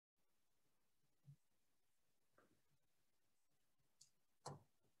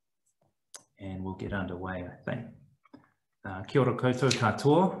And we'll get underway, I think. Kia ora koutou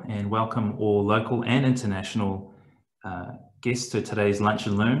katoa, and welcome all local and international guests to today's Lunch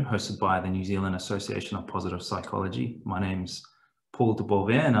and Learn, hosted by the New Zealand Association of Positive Psychology. My name's Paul de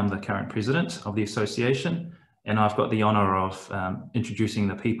Beauvais, and I'm the current president of the association. And I've got the honour of introducing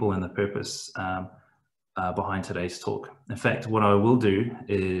the people and the purpose behind today's talk. In fact, what I will do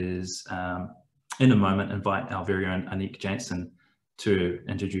is, in a moment, invite our very own Anik Jansen to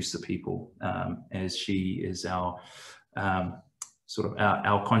introduce the people, as she is our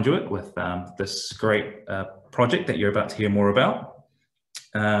our conduit with this great project that you're about to hear more about.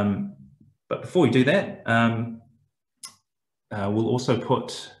 But before we do that, we'll also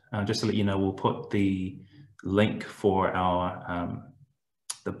put, just to let you know, we'll put the link for our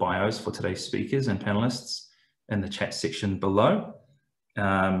the bios for today's speakers and panelists in the chat section below,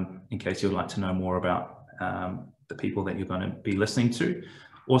 in case you'd like to know more about the people that you're going to be listening to.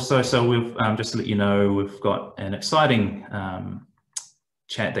 Also, so we've just to let you know, we've got an exciting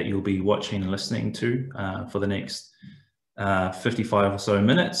chat that you'll be watching and listening to for the next 55 or so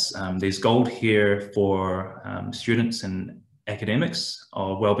minutes. There's gold here for students and academics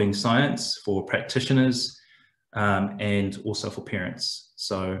of wellbeing science, for practitioners, and also for parents.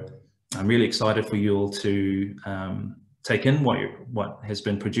 So I'm really excited for you all to take in what has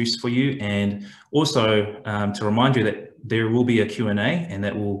been produced for you, and also to remind you that there will be a Q&A, and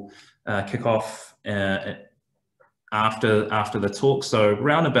that will kick off after the talk, so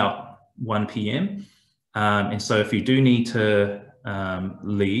around about 1 p.m. And so if you do need to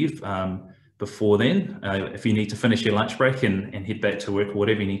leave before then, if you need to finish your lunch break and head back to work, or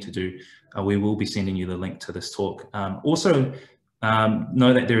whatever you need to do, we will be sending you the link to this talk. Also,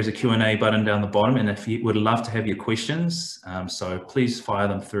 know that there is a Q&A button down the bottom, and if you would love to have your questions, so please fire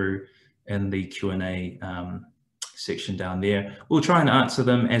them through in the Q&A section down there. We'll try and answer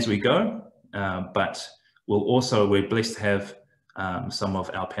them as we go, but we're blessed to have some of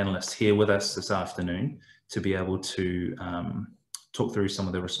our panelists here with us this afternoon to be able to talk through some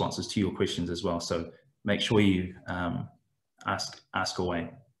of the responses to your questions as well. So make sure you ask away.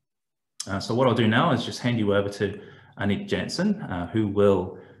 So what I'll do now is just hand you over to Anik Jansen, who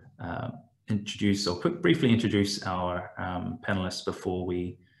will introduce, or briefly introduce our panelists before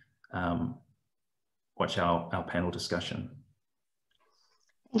we watch our panel discussion.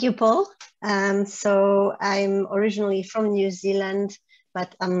 Thank you, Paul. So I'm originally from New Zealand,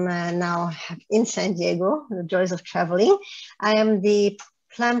 but I'm now in San Diego, the joys of traveling. I am the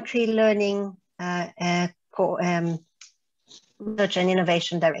Plum Tree Learning Research and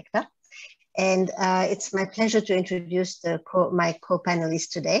Innovation Director. And it's my pleasure to introduce my co-panelists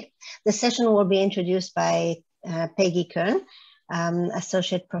today. The session will be introduced by Peggy Kern,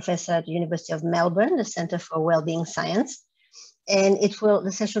 Associate Professor at the University of Melbourne, the Centre for Wellbeing Science. And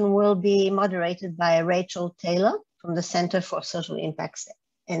the session will be moderated by Rachel Taylor from the Centre for Social Impacts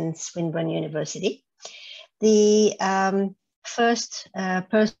in Swinburne University. The first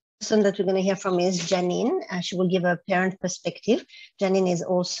person that we're going to hear from is Janine. She will give a parent perspective. Janine is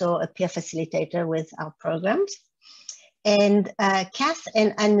also a peer facilitator with our programs. And Kath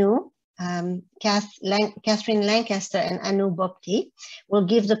and Anu, Catherine Lancaster and Anu Bhopti will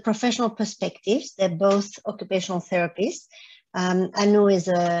give the professional perspectives. They're both occupational therapists. Anu is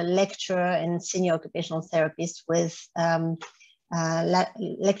a lecturer and senior occupational therapist with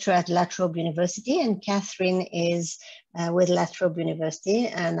lecturer at La Trobe University, and Catherine is with La Trobe University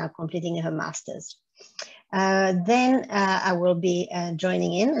and now completing her master's. Then I will be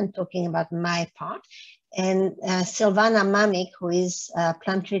joining in and talking about my part. And Silvana Mamik, who is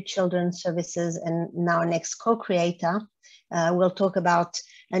Plum Tree Children's Services and now&next co-creator, will talk about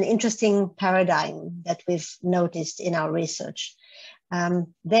an interesting paradigm that we've noticed in our research.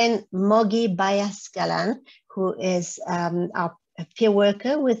 Then Mogi Bayas-Galan, who is our peer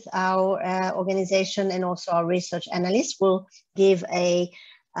worker with our organization and also our research analyst, will give a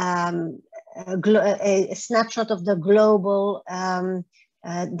snapshot of the global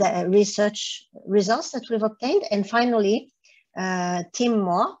the research results that we've obtained. And finally, Tim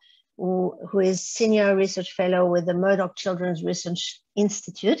Moore, who is Senior Research Fellow with the Murdoch Children's Research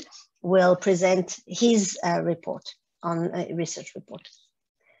Institute, will present his report on a research report.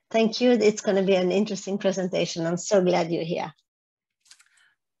 Thank you. It's going to be an interesting presentation. I'm so glad you're here.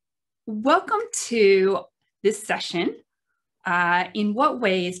 Welcome to this session. In what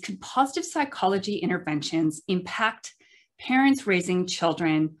ways could positive psychology interventions impact parents raising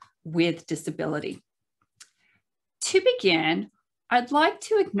children with disability? To begin, I'd like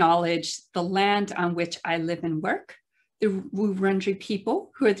to acknowledge the land on which I live and work, the Wurundjeri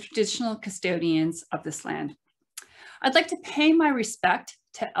people who are the traditional custodians of this land. I'd like to pay my respect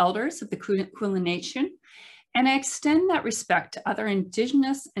to elders of the Kulin Nation, and I extend that respect to other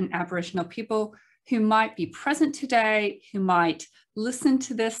Indigenous and Aboriginal people who might be present today, who might listen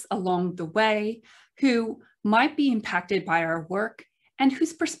to this along the way, who might be impacted by our work, and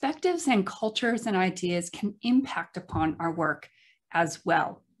whose perspectives and cultures and ideas can impact upon our work as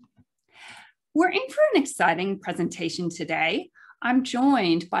well. We're in for an exciting presentation today. I'm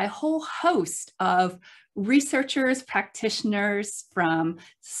joined by a whole host of researchers, practitioners from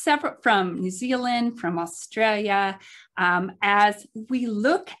New Zealand, from Australia, as we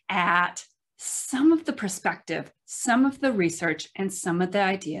look at some of the perspective, some of the research, and some of the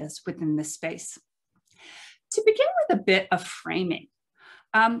ideas within this space. To begin with a bit of framing,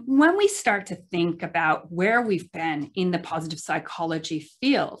 when we start to think about where we've been in the positive psychology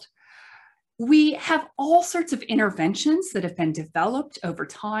field, we have all sorts of interventions that have been developed over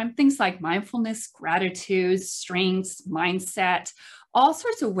time, things like mindfulness, gratitude, strengths, mindset, all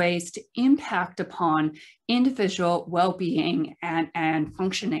sorts of ways to impact upon individual well-being and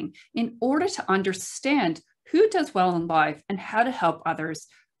functioning in order to understand who does well in life and how to help others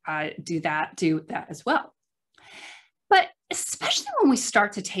do that as well. But especially when we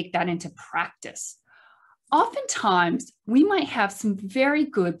start to take that into practice, oftentimes we might have some very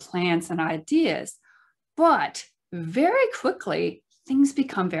good plans and ideas, but very quickly things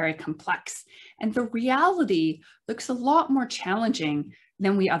become very complex and the reality looks a lot more challenging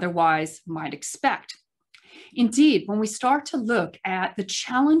than we otherwise might expect. Indeed, when we start to look at the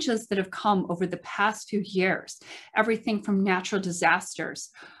challenges that have come over the past few years, everything from natural disasters,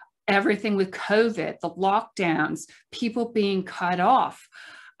 everything with COVID, the lockdowns, people being cut off,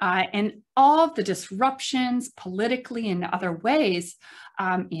 and all of the disruptions politically and other ways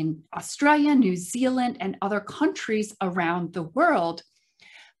in Australia, New Zealand, and other countries around the world,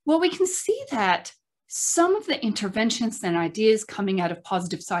 well, we can see that some of the interventions and ideas coming out of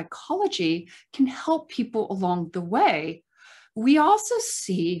positive psychology can help people along the way. We also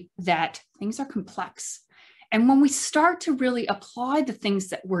see that things are complex. And when we start to really apply the things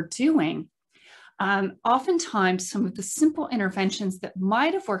that we're doing, oftentimes some of the simple interventions that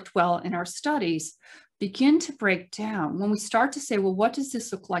might have worked well in our studies begin to break down when we start to say, well, what does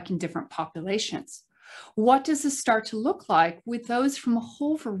this look like in different populations? What does this start to look like with those from a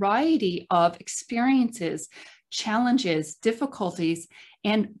whole variety of experiences, challenges, difficulties,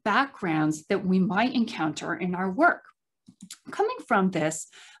 and backgrounds that we might encounter in our work? Coming from this,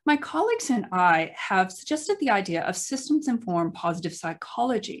 my colleagues and I have suggested the idea of systems-informed positive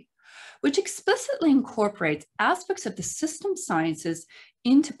psychology, which explicitly incorporates aspects of the system sciences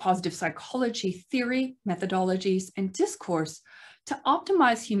into positive psychology theory, methodologies, and discourse to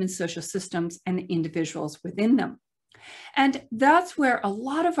optimize human social systems and the individuals within them. And that's where a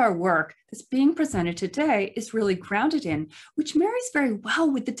lot of our work that's being presented today is really grounded in, which marries very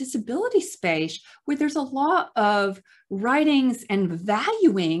well with the disability space, where there's a lot of writings and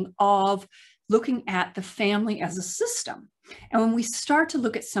valuing of looking at the family as a system. And when we start to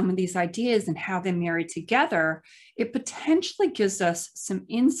look at some of these ideas and how they marry together, it potentially gives us some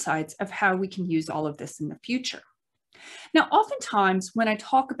insights of how we can use all of this in the future. Now, oftentimes when I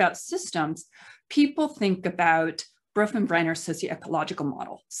talk about systems, people think about Bronfenbrenner's socio-ecological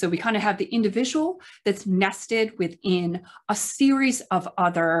model. So we kind of have the individual that's nested within a series of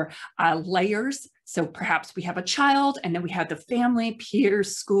other layers. So perhaps we have a child, and then we have the family,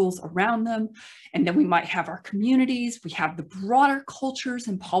 peers, schools around them. And then we might have our communities. We have the broader cultures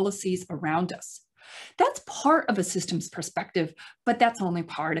and policies around us. That's part of a systems perspective, but that's only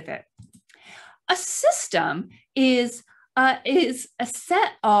part of it. A system is a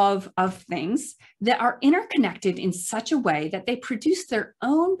set of things that are interconnected in such a way that they produce their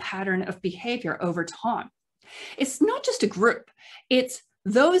own pattern of behavior over time. It's not just a group, it's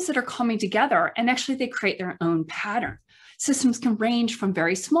those that are coming together and actually they create their own pattern. Systems can range from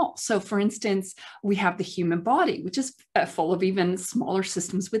very small. So for instance, we have the human body, which is full of even smaller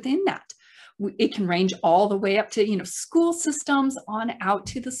systems within that. It can range all the way up to, school systems on out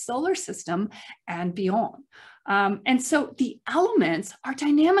to the solar system and beyond. And so the elements are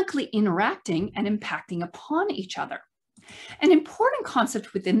dynamically interacting and impacting upon each other. An important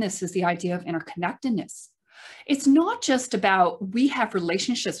concept within this is the idea of interconnectedness. It's not just about we have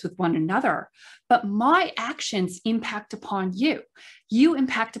relationships with one another, but my actions impact upon you. You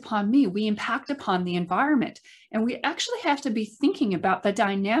impact upon me. We impact upon the environment. And we actually have to be thinking about the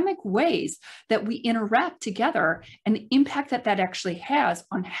dynamic ways that we interact together and the impact that that actually has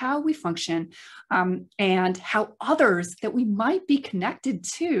on how we function and how others that we might be connected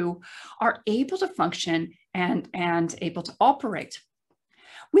to are able to function and able to operate.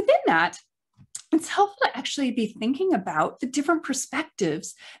 Within that, it's helpful to actually be thinking about the different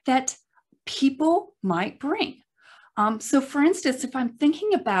perspectives that people might bring. So for instance, if I'm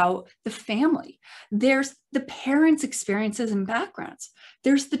thinking about the family, there's the parents' experiences and backgrounds,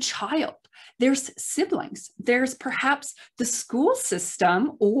 there's the child, there's siblings, there's perhaps the school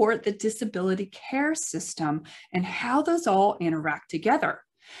system or the disability care system and how those all interact together.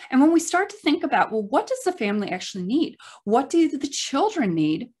 And when we start to think about, well, what does the family actually need? What do the children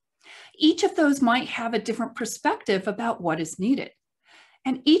need? Each of those might have a different perspective about what is needed.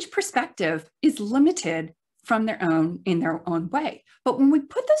 And each perspective is limited in their own way. But when we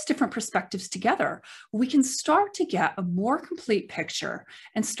put those different perspectives together, we can start to get a more complete picture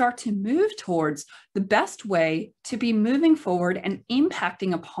and start to move towards the best way to be moving forward and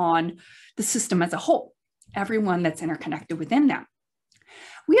impacting upon the system as a whole, everyone that's interconnected within them.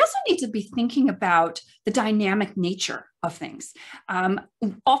 We also need to be thinking about the dynamic nature of things.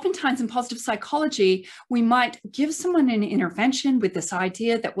 Oftentimes in positive psychology, we might give someone an intervention with this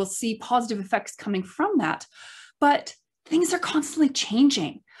idea that we'll see positive effects coming from that, but things are constantly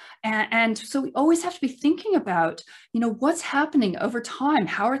changing. And so we always have to be thinking about, what's happening over time?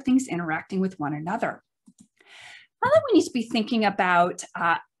 How are things interacting with one another? And then we need to be thinking about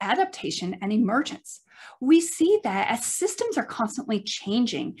adaptation and emergence. We see that as systems are constantly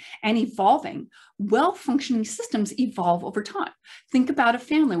changing and evolving, well-functioning systems evolve over time. Think about a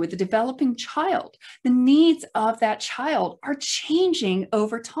family with a developing child. The needs of that child are changing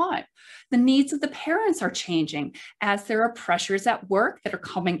over time. The needs of the parents are changing as there are pressures at work that are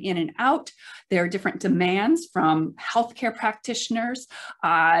coming in and out. There are different demands from healthcare practitioners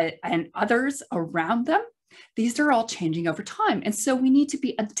and others around them. These are all changing over time. And so we need to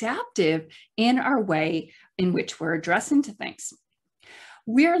be adaptive in our way in which we're addressing to things.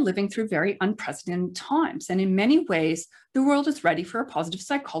 We are living through very unprecedented times. And in many ways, the world is ready for a positive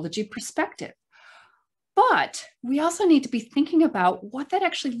psychology perspective. But we also need to be thinking about what that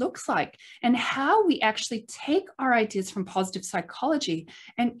actually looks like and how we actually take our ideas from positive psychology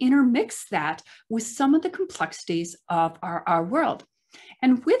and intermix that with some of the complexities of our world.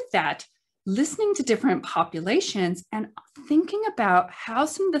 And with that, listening to different populations and thinking about how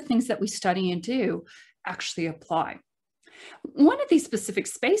some of the things that we study and do actually apply. One of these specific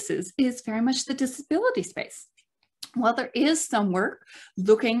spaces is very much the disability space. While there is some work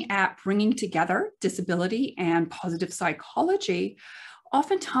looking at bringing together disability and positive psychology,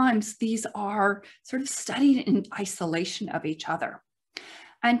 oftentimes these are sort of studied in isolation of each other.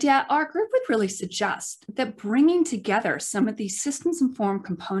 And yet our group would really suggest that bringing together some of these systems-informed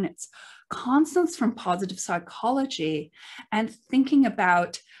components, concepts from positive psychology, and thinking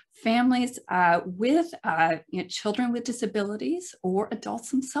about families with children with disabilities or adults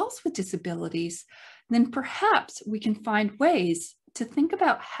themselves with disabilities, then perhaps we can find ways to think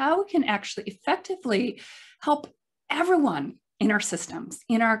about how we can actually effectively help everyone in our systems,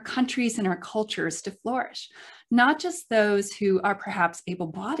 in our countries, and our cultures to flourish, not just those who are perhaps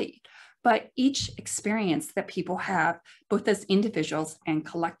able-bodied, but each experience that people have, both as individuals and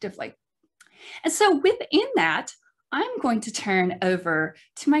collectively. And so within that, I'm going to turn over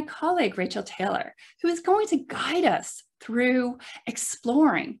to my colleague, Rachel Taylor, who is going to guide us through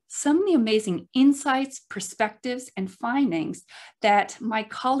exploring some of the amazing insights, perspectives, and findings that my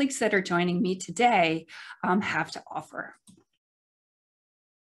colleagues that are joining me today have to offer.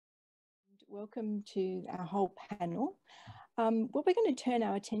 Welcome to our whole panel. What we're going to turn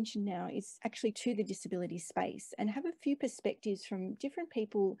our attention now is actually to the disability space and have a few perspectives from different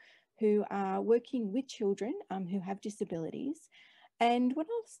people who are working with children who have disabilities. And what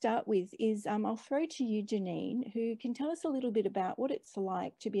I'll start with is I'll throw to you, Janine, who can tell us a little bit about what it's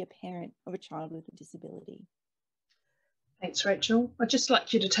like to be a parent of a child with a disability. Thanks, Rachel. I'd just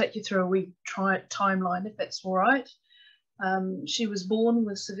like you to take you through a wee timeline, if that's all right. She was born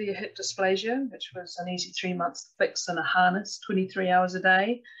with severe hip dysplasia, which was an easy 3 months fix in a harness, 23 hours a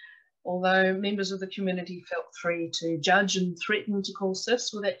day. Although members of the community felt free to judge and threaten to call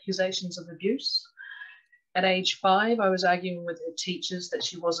SIS with accusations of abuse. At age 5, I was arguing with her teachers that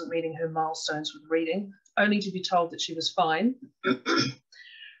she wasn't meeting her milestones with reading, only to be told that she was fine,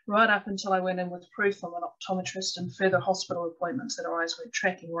 right up until I went in with proof from an optometrist and further hospital appointments that her eyes weren't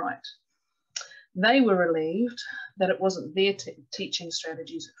tracking right. They were relieved that it wasn't their teaching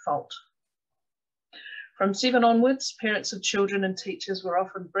strategies at fault. From 7 onwards, parents of children and teachers were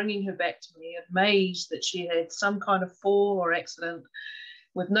often bringing her back to me, amazed that she had some kind of fall or accident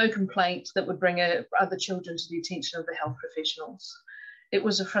with no complaint that would bring other children to the attention of the health professionals. It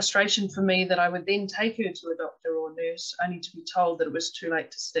was a frustration for me that I would then take her to a doctor or nurse, only to be told that it was too late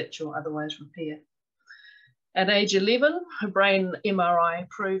to stitch or otherwise repair. At age 11, her brain MRI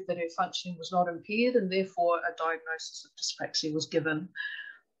proved that her functioning was not impaired, and therefore a diagnosis of dyspraxia was given.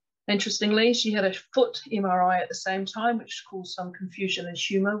 Interestingly, she had a foot MRI at the same time, which caused some confusion and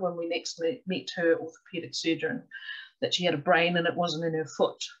humour when we next met her orthopaedic surgeon, that she had a brain and it wasn't in her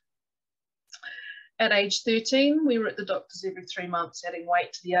foot. At age 13, we were at the doctor's every 3 months, adding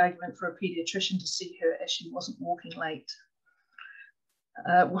weight to the argument for a paediatrician to see her as she wasn't walking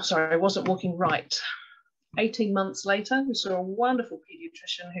wasn't walking right. 18 months later, we saw a wonderful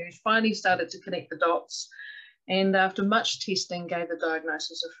paediatrician who finally started to connect the dots, and after much testing gave the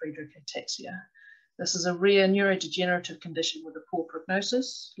diagnosis of Friedreich ataxia. This is a rare neurodegenerative condition with a poor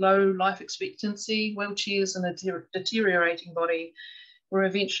prognosis, low life expectancy, wheelchairs, and a deteriorating body, where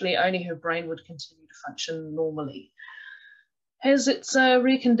eventually only her brain would continue to function normally. As it's a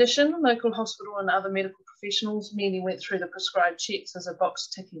rare condition, local hospital and other medical professionals merely went through the prescribed checks as a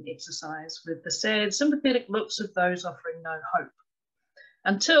box-ticking exercise with the sad, sympathetic looks of those offering no hope.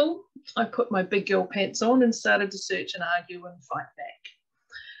 Until I put my big girl pants on and started to search and argue and fight back.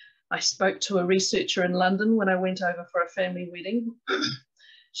 I spoke to a researcher in London when I went over for a family wedding.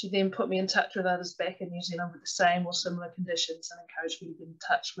 She then put me in touch with others back in New Zealand with the same or similar conditions and encouraged me to get in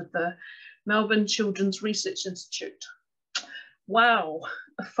touch with the Melbourne Children's Research Institute. Wow,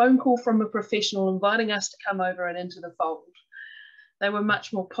 a phone call from a professional inviting us to come over and into the fold. They were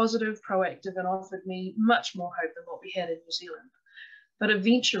much more positive, proactive, and offered me much more hope than what we had in New Zealand. But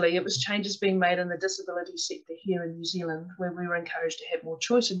eventually it was changes being made in the disability sector here in New Zealand, where we were encouraged to have more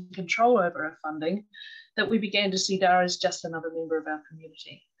choice and control over our funding, that we began to see Dara as just another member of our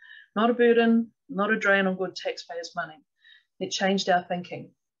community. Not a burden, not a drain on good taxpayers' money. It changed our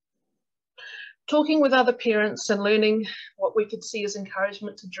thinking. Talking with other parents and learning what we could see as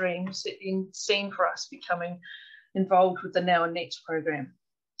encouragement to dream, setting scene for us becoming involved with the Now and Next program.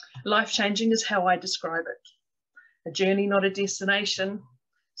 Life-changing is how I describe it. A journey, not a destination,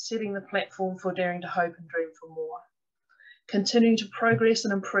 setting the platform for daring to hope and dream for more. Continuing to progress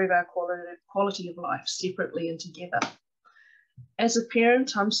and improve our quality of life separately and together. As a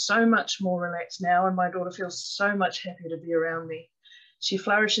parent, I'm so much more relaxed now, and my daughter feels so much happier to be around me. She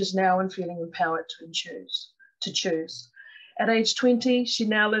flourishes now and feeling empowered to choose. At age 20, she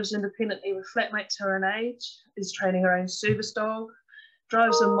now lives independently with flatmates her own age, is training her own service dog,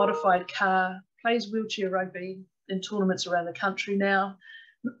 drives a modified car, plays wheelchair rugby in tournaments around the country now,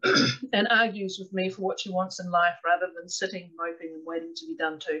 and argues with me for what she wants in life rather than sitting, moping and waiting to be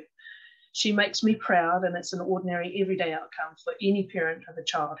done to. She makes me proud, and it's an ordinary everyday outcome for any parent of a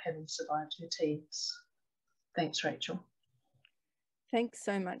child having survived her teens. Thanks, Rachel. Thanks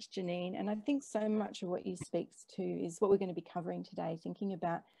so much, Janine. And I think so much of what you speak to is what we're going to be covering today, thinking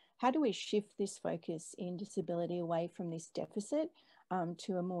about how do we shift this focus in disability away from this deficit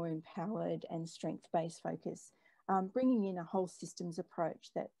to a more empowered and strength-based focus, bringing in a whole systems approach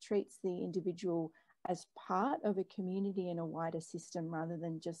that treats the individual as part of a community and a wider system rather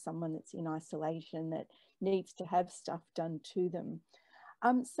than just someone that's in isolation that needs to have stuff done to them.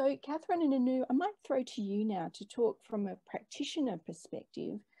 So Catherine and Anu, I might throw to you now to talk from a practitioner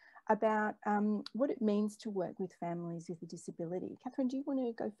perspective about what it means to work with families with a disability. Catherine, do you want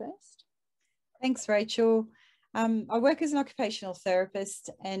to go first? Thanks, Rachel. I work as an occupational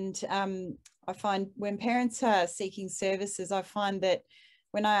therapist, and I find when parents are seeking services, I find that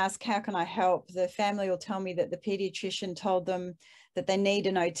when I ask, how can I help, the family will tell me that the paediatrician told them that they need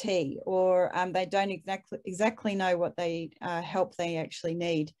an OT, or they don't exactly know what help they actually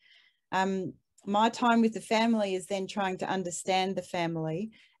need. My time with the family is then trying to understand the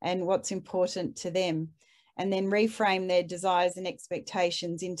family and what's important to them, and then reframe their desires and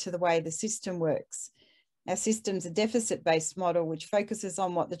expectations into the way the system works. Our system's a deficit-based model which focuses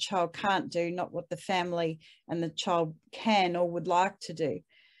on what the child can't do, not what the family and the child can or would like to do.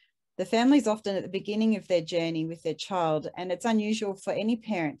 The family is often at the beginning of their journey with their child, and it's unusual for any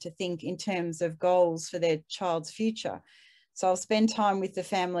parent to think in terms of goals for their child's future. So I'll spend time with the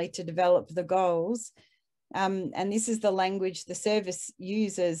family to develop the goals, and this is the language the service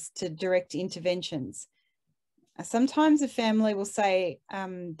uses to direct interventions. Sometimes a family will say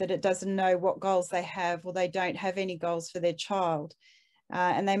that it doesn't know what goals they have, or they don't have any goals for their child.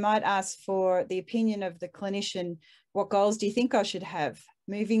 And they might ask for the opinion of the clinician, what goals do you think I should have?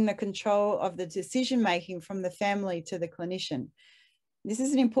 Moving the control of the decision-making from the family to the clinician. This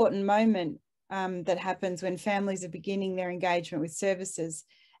is an important moment that happens when families are beginning their engagement with services,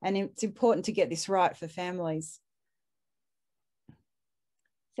 and it's important to get this right for families.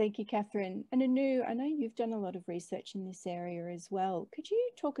 Thank you, Catherine. And Anu, I know you've done a lot of research in this area as well. Could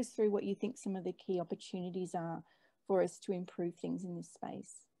you talk us through what you think some of the key opportunities are for us to improve things in this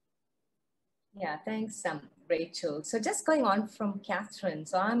space? Yeah, thanks, Rachel. So just going on from Catherine,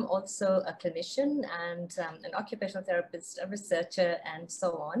 so I'm also a clinician and an occupational therapist, a researcher, and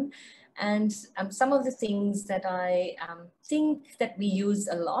so on. And some of the things that I think that we use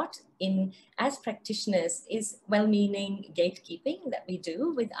a lot as practitioners is well-meaning gatekeeping that we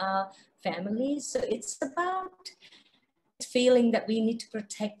do with our families. So it's about feeling that we need to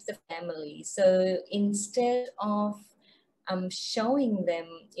protect the family. So instead of showing them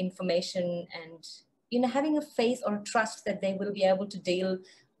information and, you know, having a faith or a trust that they will be able to deal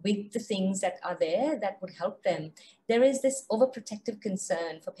with the things that are there that would help them. There is this overprotective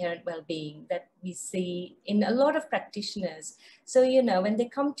concern for parent well-being that we see in a lot of practitioners. So, you know, when they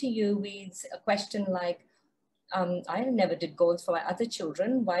come to you with a question like, I never did goals for my other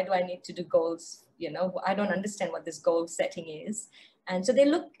children. Why do I need to do goals? You know, I don't understand what this goal setting is. And so they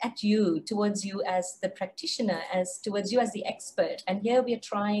look at you, towards you as the practitioner, towards you as the expert. And here we are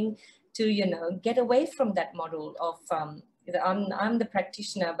trying to, you know, get away from that model of I'm the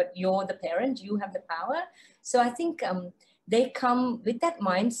practitioner, but you're the parent, you have the power. So I think they come with that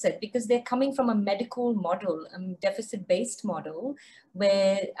mindset because they're coming from a medical model, a deficit-based model,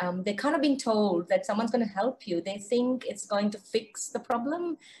 where they're kind of being told that someone's going to help you. They think it's going to fix the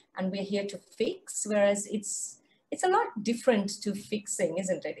problem and we're here to fix, whereas it's a lot different to fixing,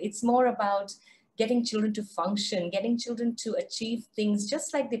 isn't it? It's more about getting children to function, getting children to achieve things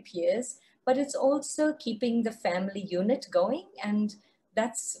just like their peers, but it's also keeping the family unit going. And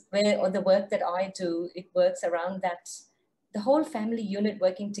that's where, or the work that I do, it works around that, the whole family unit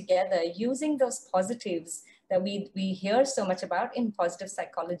working together, using those positives that we hear so much about in positive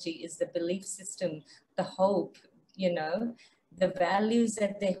psychology is the belief system, the hope, you know, the values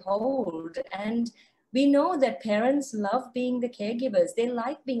that they hold. And we know that parents love being the caregivers. They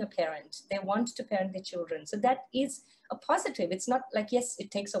like being a parent. They want to parent their children. So that is a positive. It's not like, yes,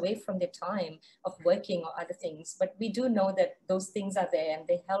 it takes away from their time of working or other things, but we do know that those things are there and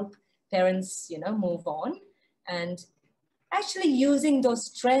they help parents, you know, move on. And actually using those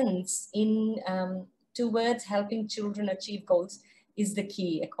strengths in towards helping children achieve goals is the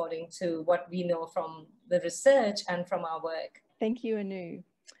key, according to what we know from the research and from our work. Thank you, Anu.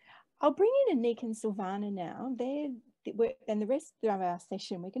 I'll bring in Anik and Silvana now. And the rest of our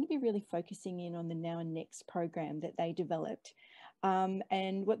session, we're going to be really focusing in on the Now and Next program that they developed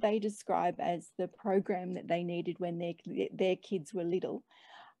and what they describe as the program that they needed when their kids were little.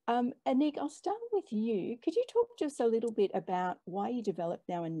 Anik, I'll start with you. Could you talk to us a little bit about why you developed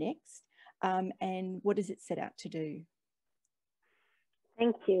Now and Next and what does it set out to do?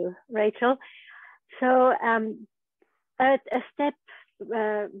 Thank you, Rachel. So a step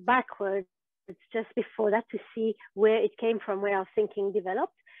backwards, just before that, to see where it came from, where our thinking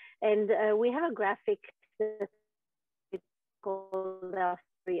developed. And we have a graphic that called our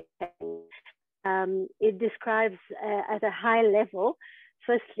story. It describes at a high level,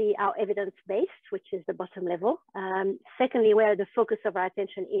 firstly, our evidence-based, which is the bottom level. Secondly, where the focus of our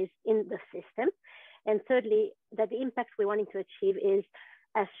attention is in the system. And thirdly, that the impact we're wanting to achieve is,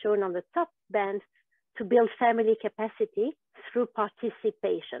 as shown on the top band, to build family capacity through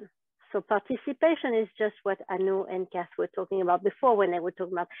participation. So participation is just what Anu and Kath were talking about before when they were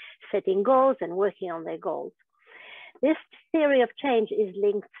talking about setting goals and working on their goals. This theory of change is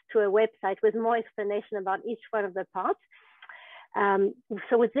linked to a website with more explanation about each one of the parts.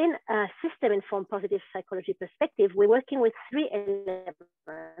 So within a system-informed positive psychology perspective, we're working with three elements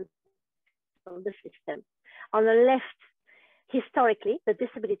of the system. On the left, historically, the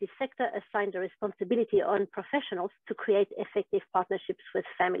disability sector assigned a responsibility on professionals to create effective partnerships with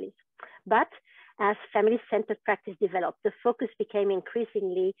families. But as family-centered practice developed, the focus became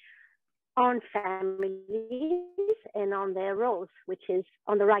increasingly on families and on their roles, which is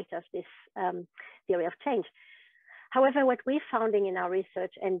on the right of this theory of change. However, what we're finding in our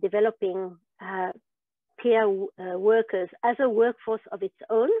research and developing peer workers as a workforce of its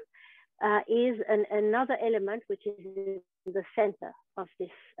own is another element which is in the center of this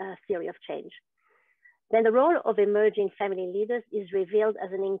theory of change. Then the role of emerging family leaders is revealed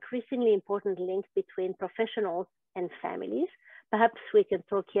as an increasingly important link between professionals and families. Perhaps we can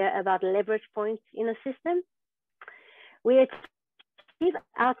talk here about leverage points in a system. We achieve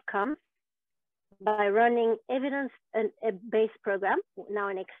outcomes by running evidence-based program, Now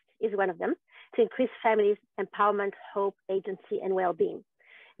and Next is one of them, to increase families' empowerment, hope, agency, and well-being.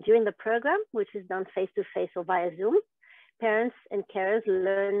 During the program, which is done face-to-face or via Zoom, parents and carers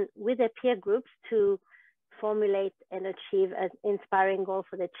learn with their peer groups to formulate and achieve an inspiring goal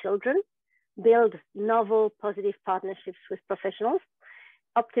for their children, build novel positive partnerships with professionals,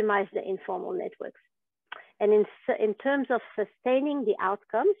 optimize their informal networks. And in terms of sustaining the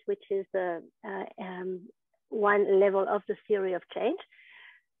outcomes, which is the one level of the theory of change,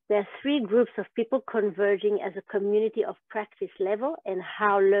 there are 3 groups of people converging as a community of practice level and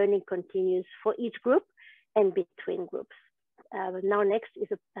how learning continues for each group and between groups. Now Next is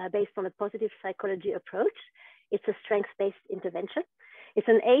based on a positive psychology approach. It's a strengths-based intervention. It's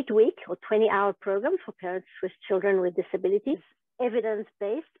an 8-week or 20-hour program for parents with children with disabilities,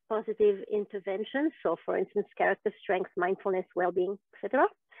 evidence-based positive interventions. So for instance, character strength, mindfulness, well-being, etc.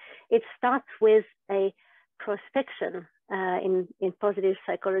 It starts with a prospection in positive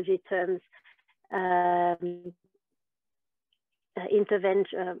psychology terms,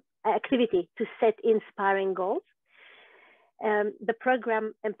 intervention, activity to set inspiring goals. The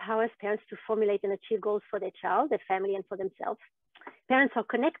program empowers parents to formulate and achieve goals for their child, their family, and for themselves. Parents are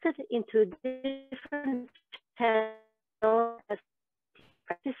connected into different channels as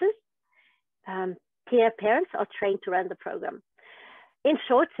practices. Peer parents are trained to run the program. In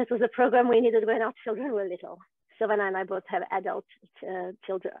short, it was a program we needed when our children were little. Silvana and I both have adults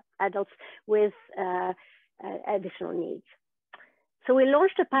with additional needs. So we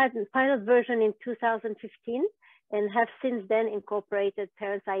launched a pilot version in 2015 and have since then incorporated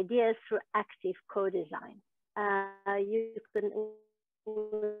parents' ideas through active co-design. You can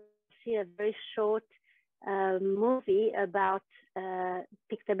see a very short movie about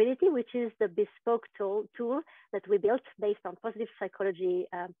Pictability, which is the bespoke tool that we built based on positive psychology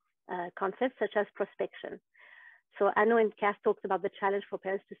concepts such as prospection. So Anu and Cass talked about the challenge for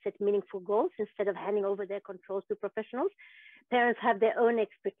parents to set meaningful goals instead of handing over their controls to professionals. Parents have their own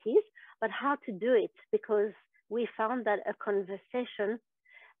expertise, but how to do it, because we found that a conversation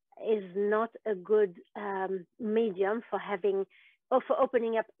is not a good medium for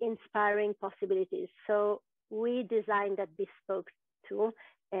opening up inspiring possibilities. So we designed that bespoke tool,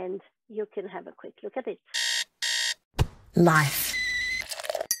 and you can have a quick look at it. Life.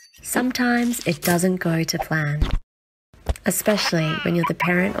 Sometimes it doesn't go to plan, especially when you're the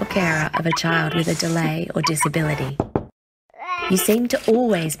parent or carer of a child with a delay or disability. You seem to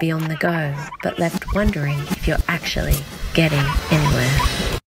always be on the go, but left wondering if you're actually getting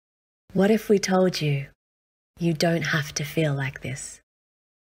anywhere. What if we told you you don't have to feel like this?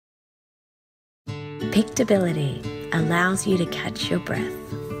 Pictability allows you to catch your breath.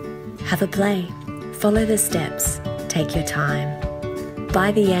 Have a play, follow the steps, take your time.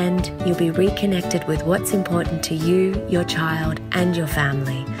 By the end, you'll be reconnected with what's important to you, your child, and your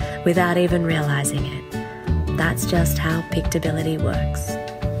family without even realizing it. That's just how Pictability works.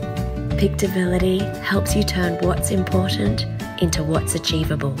 Pictability helps you turn what's important into what's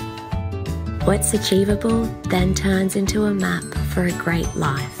achievable. What's achievable then turns into a map for a great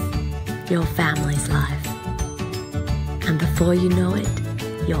life, your family's life. And before you know it,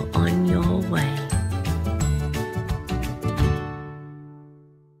 you're on your way.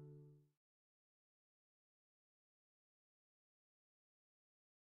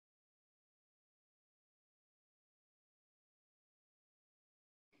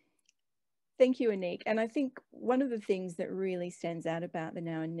 Thank you, Anik. And I think one of the things that really stands out about the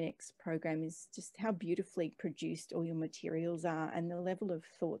Now and Next program is just how beautifully produced all your materials are and the level of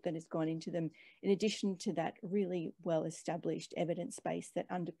thought that has gone into them, in addition to that really well-established evidence base that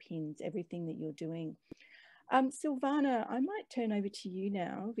underpins everything that you're doing. Silvana, I might turn over to you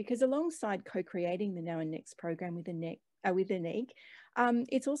now, because alongside co-creating the Now and Next program with Anik,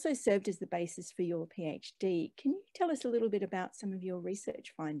 it's also served as the basis for your PhD. Can you tell us a little bit about some of your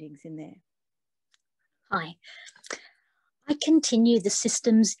research findings in there? Hi. I continue the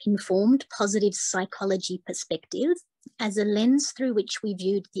systems-informed positive psychology perspective as a lens through which we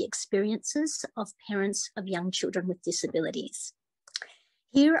viewed the experiences of parents of young children with disabilities.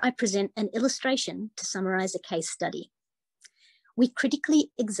 Here I present an illustration to summarise a case study. We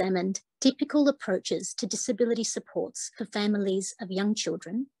critically examined typical approaches to disability supports for families of young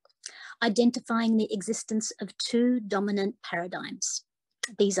children, identifying the existence of 2 dominant paradigms.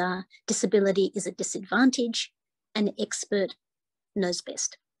 These are disability is a disadvantage and expert knows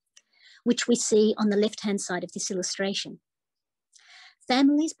best, which we see on the left-hand side of this illustration.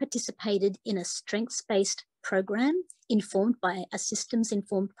 Families participated in a strengths-based program informed by a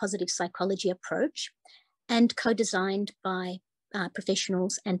systems-informed positive psychology approach and co-designed by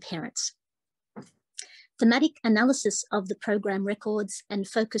professionals and parents. Thematic analysis of the program records and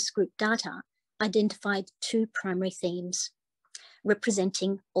focus group data identified 2 primary themes,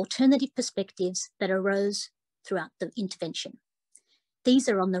 representing alternative perspectives that arose throughout the intervention. These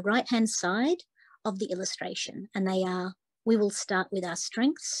are on the right-hand side of the illustration, and they are, we will start with our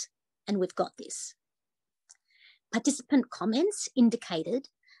strengths, and we've got this. Participant comments indicated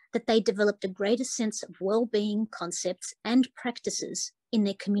that they developed a greater sense of well-being concepts and practices in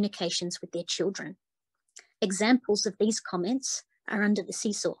their communications with their children. Examples of these comments are under the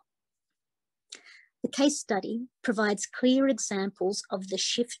seesaw. The case study provides clear examples of the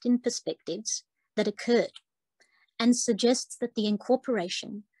shift in perspectives that occurred and suggests that the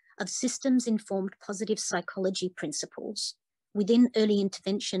incorporation of systems-informed positive psychology principles within early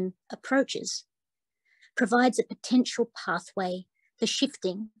intervention approaches provides a potential pathway for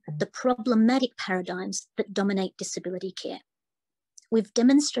shifting the problematic paradigms that dominate disability care. We've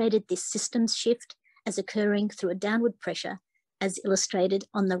demonstrated this systems shift as occurring through a downward pressure, as illustrated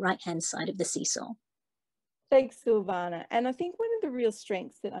on the right-hand side of the seesaw. Thanks, Silvana. And I think one of the real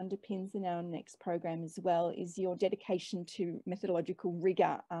strengths that underpins the Now and Next program as well is your dedication to methodological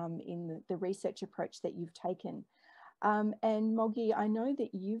rigour in the research approach that you've taken. And Moggy, I know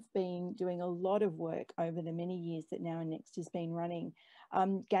that you've been doing a lot of work over the many years that Now and Next has been running,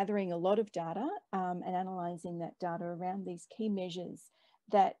 gathering a lot of data and analysing that data around these key measures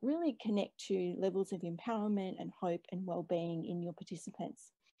that really connect to levels of empowerment and hope and well-being in your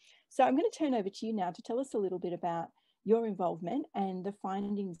participants. So I'm going to turn over to you now to tell us a little bit about your involvement and the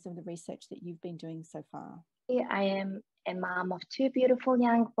findings of the research that you've been doing so far. I am a mom of two beautiful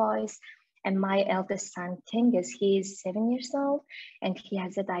young boys, and my eldest son, Tingus, he is 7 years old and he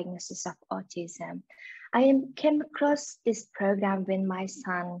has a diagnosis of autism. I came across this program when my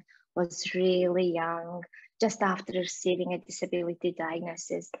son was really young, just after receiving a disability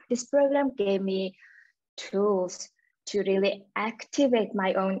diagnosis. This program gave me tools to really activate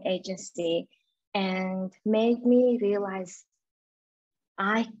my own agency and made me realize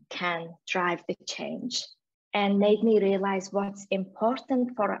I can drive the change, and made me realize what's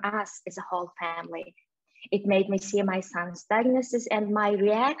important for us as a whole family. It made me see my son's diagnosis and my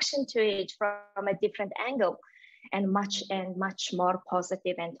reaction to it from a different angle, and much more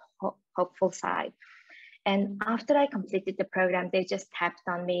positive and hopeful side. And after I completed the program, they just tapped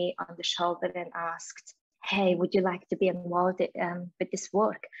on me on the shoulder and asked, "Hey, would you like to be involved with this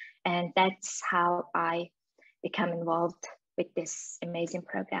work?" And that's how I became involved with this amazing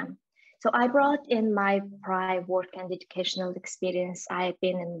program. So I brought in my prior work and educational experience. I've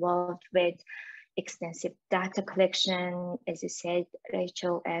been involved with extensive data collection, as you said,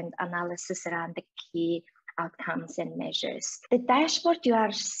 Rachel, and analysis around the key outcomes and measures. The dashboard you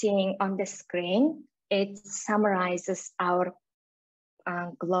are seeing on the screen, it summarizes our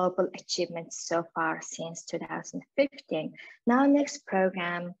global achievements so far since 2015. Now Next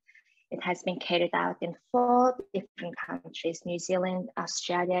program, it has been carried out in 4 different countries: New Zealand,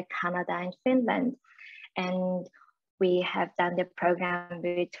 Australia, Canada, and Finland. And we have done the program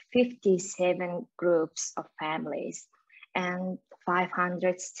with 57 groups of families, and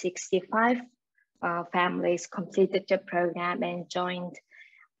 565 families completed the program and joined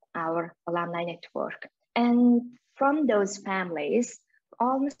our alumni network. And from those families,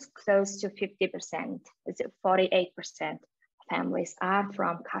 almost close to 50%, 48% families are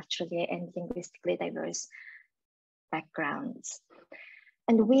from culturally and linguistically diverse backgrounds.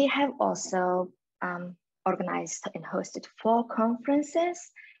 And we have also organized and hosted 4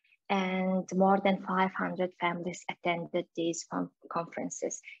 conferences, and more than 500 families attended these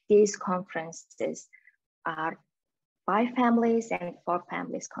conferences. These conferences are by families and for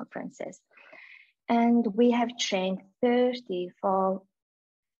families conferences. And we have trained 34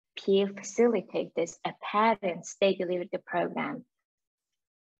 peer facilitators as parents. They delivered the program.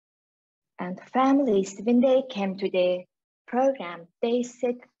 And families, when they came to the program, they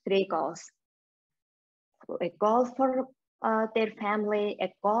set 3 goals. A goal for their family, a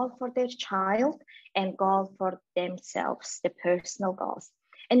goal for their child, and goal for themselves, the personal goals.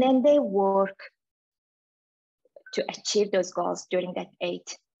 And then they work to achieve those goals during that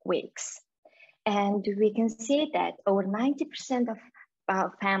 8 weeks. And we can see that over 90% of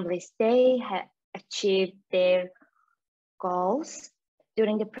families, they have achieved their goals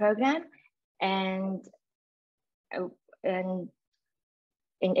during the program, and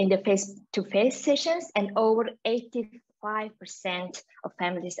in the face-to-face sessions, and over 85% of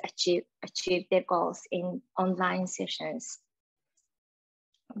families achieve their goals in online sessions.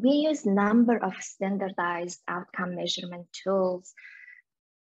 We use a number of standardized outcome measurement tools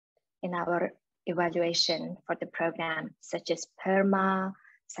in our evaluation for the program, such as PERMA,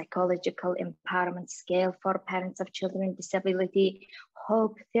 psychological empowerment scale for parents of children with disability,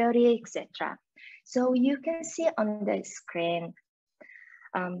 hope theory, etc. So you can see on the screen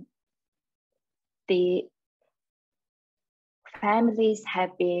the families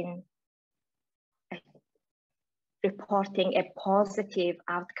have been reporting a positive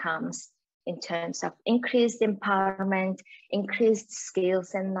outcomes in terms of increased empowerment, increased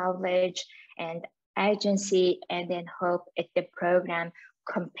skills and knowledge, and agency, and then hope at the program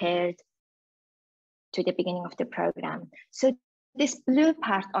compared to the beginning of the program. So this blue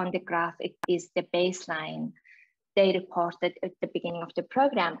part on the graph, it is the baseline they reported at the beginning of the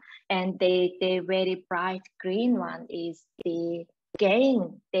program, and the very bright green one is the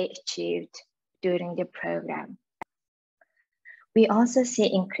gain they achieved during the program. We also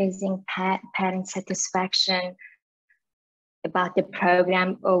see increasing parent satisfaction about the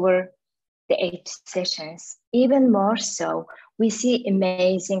program over the 8 sessions. Even more so, we see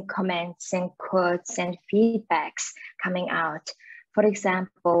amazing comments and quotes and feedbacks coming out. For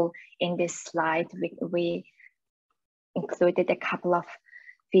example, in this slide, we included a couple of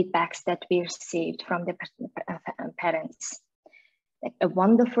feedbacks that we received from the parents. Like a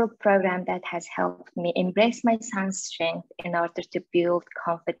wonderful program that has helped me embrace my son's strength in order to build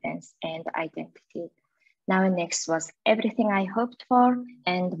confidence and identity. Now and Next was everything I hoped for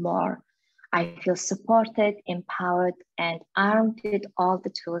and more. I feel supported, empowered, and armed with all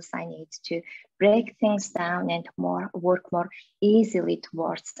the tools I need to break things down and work more easily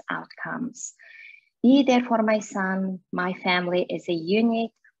towards outcomes. Be there for my son, my family as a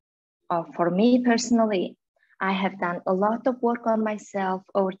unit. For me personally, I have done a lot of work on myself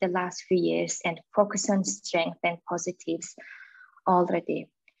over the last few years and focus on strength and positives already.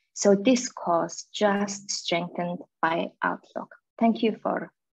 So this course just strengthened my outlook. Thank you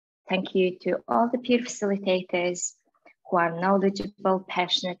to all the peer facilitators who are knowledgeable,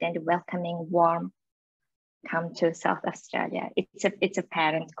 passionate, and welcoming, warm. Come to South Australia. It's a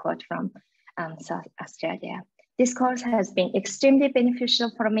parent quote from South Australia. This course has been extremely beneficial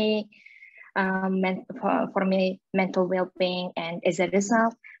for me, for my mental well-being, and as a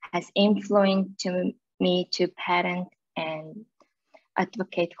result has influenced me to parent and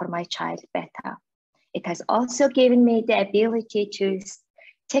advocate for my child better. It has also given me the ability to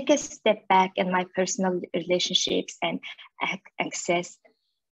take a step back in my personal relationships and assess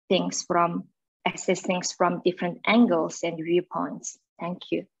things from different angles and viewpoints. Thank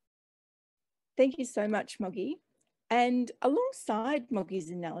you. Thank you so much, Moggy. And alongside Moggy's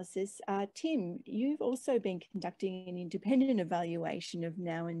analysis, Tim, you've also been conducting an independent evaluation of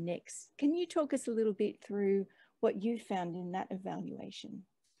Now and Next. Can you talk us a little bit through what you found in that evaluation?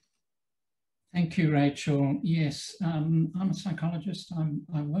 Thank you, Rachel. Yes, I'm a psychologist.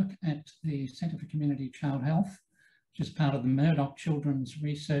 I work at the Centre for Community Child Health, which is part of the Murdoch Children's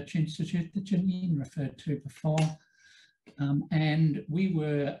Research Institute that Janine referred to before. And we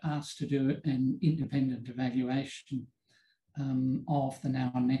were asked to do an independent evaluation of the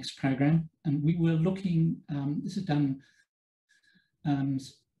Now and Next program. And we were looking, this is done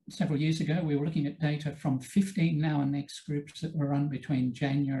several years ago, we were looking at data from 15 Now and Next groups that were run between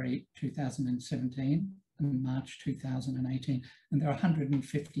January 2017 and March 2018. And there are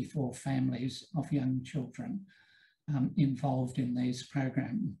 154 families of young children involved in these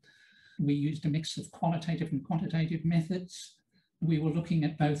programs. We used a mix of qualitative and quantitative methods. We were looking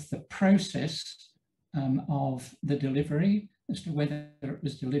at both the process of the delivery as to whether it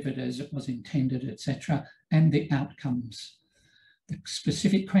was delivered as it was intended, etc., and the outcomes. The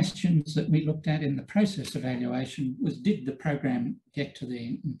specific questions that we looked at in the process evaluation was, did the program get to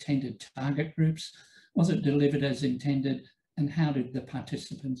the intended target groups? Was it delivered as intended? And how did the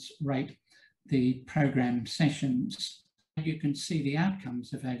participants rate the program sessions? You can see the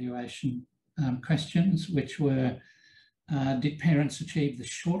outcomes evaluation questions, which were, did parents achieve the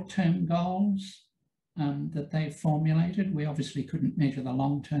short-term goals that they formulated? We obviously couldn't measure the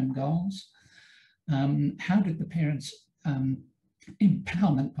long-term goals. How did the parents'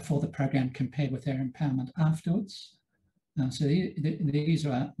 empowerment before the program compare with their empowerment afterwards? So these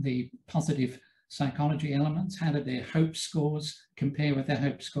are the positive psychology elements. How did their hope scores compare with their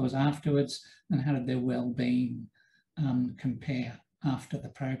hope scores afterwards? And how did their well-being compare after the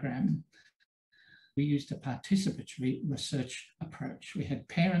program? We used a participatory research approach. We had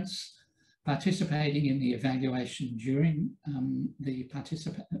parents participating in the evaluation during their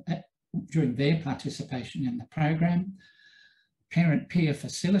participation in the program. Parent peer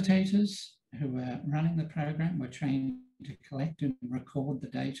facilitators who were running the program were trained to collect and record the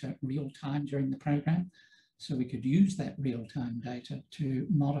data real time during the program, so we could use that real time data to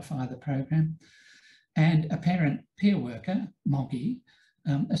modify the program. And a parent peer worker, Moggy,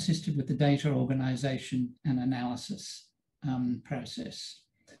 assisted with the data organisation and analysis process.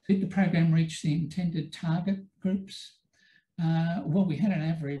 Did the program reach the intended target groups? Well, we had an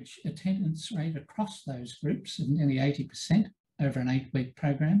average attendance rate across those groups of nearly 80% over an 8-week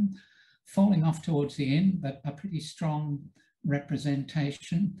program, falling off towards the end, but a pretty strong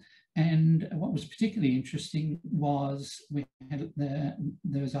representation. And what was particularly interesting was there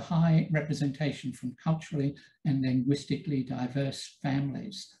was a high representation from culturally and linguistically diverse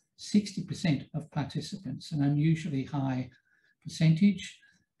families. 60% of participants, an unusually high percentage,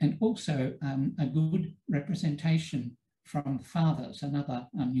 and also a good representation from fathers, another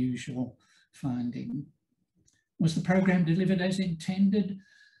unusual finding. Was the program delivered as intended?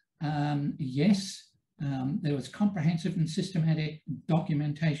 Yes. There was comprehensive and systematic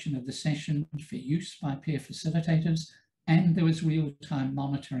documentation of the session for use by peer facilitators, and there was real-time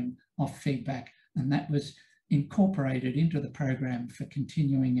monitoring of feedback, and that was incorporated into the program for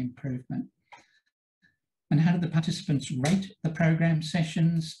continuing improvement. And how did the participants rate the program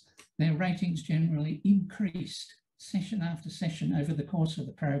sessions? Their ratings generally increased session after session over the course of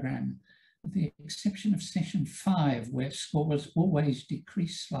the program, with the exception of session 5, where scores always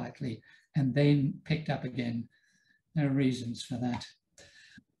decreased slightly and then picked up again. There are reasons for that.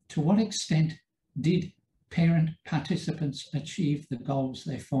 To what extent did parent participants achieve the goals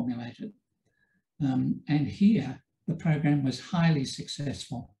they formulated? And here, the program was highly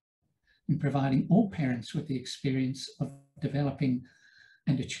successful in providing all parents with the experience of developing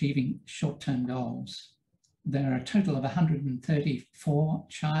and achieving short-term goals. There are a total of 134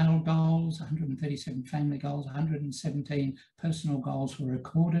 child goals, 137 family goals, 117 personal goals were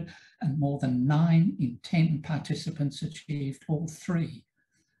recorded, and more than 9 in 10 participants achieved all 3.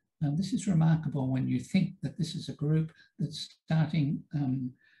 Now, this is remarkable when you think that this is a group that's starting,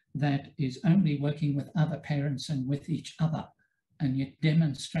 that is only working with other parents and with each other, and yet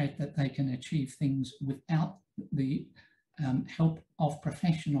demonstrate that they can achieve things without the help of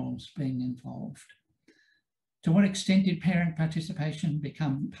professionals being involved. To what extent did parent participants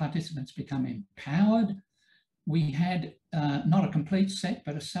become empowered? We had not a complete set,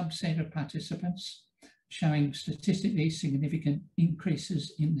 but a subset of participants showing statistically significant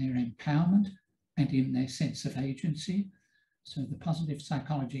increases in their empowerment and in their sense of agency. So the positive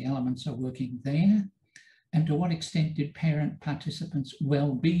psychology elements are working there. And to what extent did parent participants'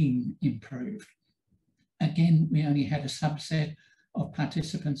 well-being improve? Again, we only had a subset of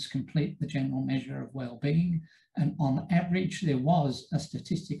participants complete the general measure of well-being, and on average there was a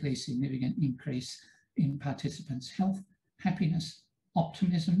statistically significant increase in participants' health, happiness,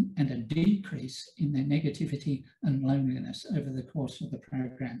 optimism, and a decrease in their negativity and loneliness over the course of the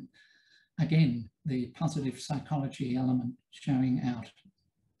program. Again, the positive psychology element showing out.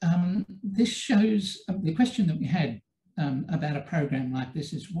 This shows the question that we had about a program like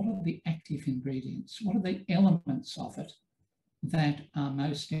this is, what are the active ingredients? What are the elements of it that are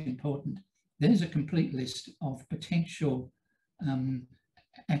most important? There's a complete list of potential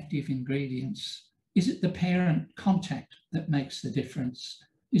active ingredients. Is it the parent contact that makes the difference?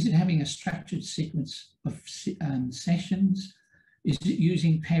 Is it having a structured sequence of sessions? Is it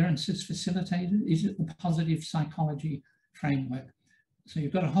using parents as facilitators? Is it the positive psychology framework? So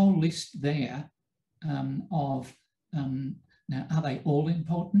you've got a whole list there of, now are they all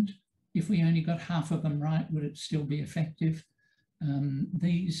important? If we only got half of them right, would it still be effective?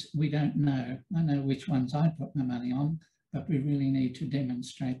 These we don't know. I know which ones I put my money on, but we really need to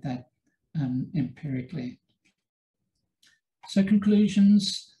demonstrate that empirically. So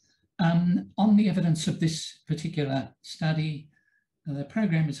conclusions, on the evidence of this particular study, the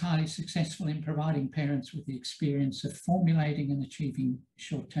program is highly successful in providing parents with the experience of formulating and achieving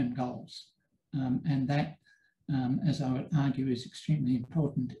short-term goals. And that, as I would argue, is extremely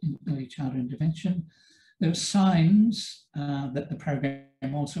important in early childhood intervention. There are signs that the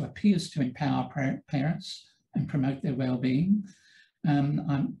program also appears to empower parents and promote their well-being.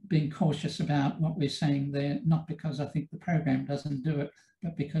 I'm being cautious about what we're saying there, not because I think the program doesn't do it,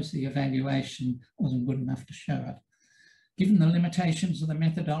 but because the evaluation wasn't good enough to show it. Given the limitations of the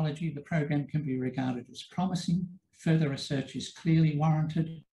methodology, the program can be regarded as promising. Further research is clearly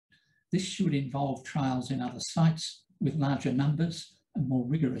warranted. This should involve trials in other sites with larger numbers and more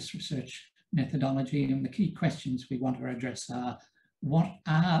rigorous research methodology. And the key questions we want to address are, what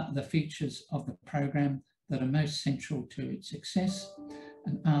are the features of the program that are most central to its success?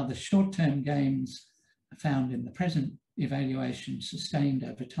 And are the short-term gains found in the present evaluation sustained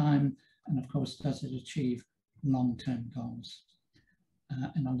over time? And of course, does it achieve long-term goals?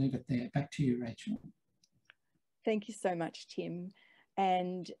 And I'll leave it there. Back to you, Rachel. Thank you so much, Tim.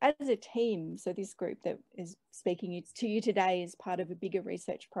 And as a team, so this group that is speaking to you today is part of a bigger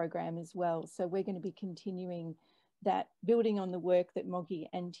research program as well. So we're going to be continuing that, building on the work that Moggy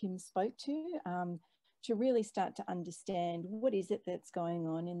and Tim spoke to really start to understand what is it that's going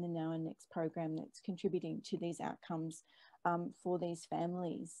on in the Now and Next program that's contributing to these outcomes for these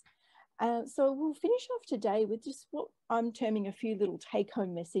families. So we'll finish off today with just what I'm terming a few little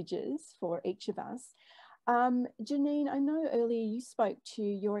take-home messages for each of us. Janine, I know earlier you spoke to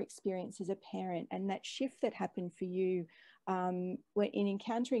your experience as a parent and that shift that happened for you in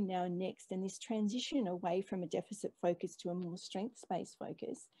encountering Now and Next, and this transition away from a deficit focus to a more strengths-based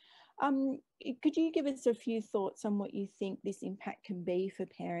focus. Could you give us a few thoughts on what you think this impact can be for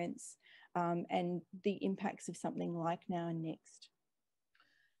parents and the impacts of something like Now and Next?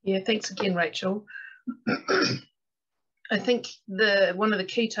 Yeah, thanks again, Rachel. I think one of the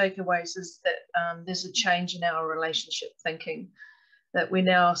key takeaways is that there's a change in our relationship thinking, that we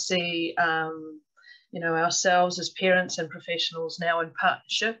now see ourselves as parents and professionals now in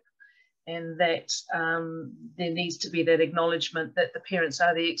partnership, and that there needs to be that acknowledgement that the parents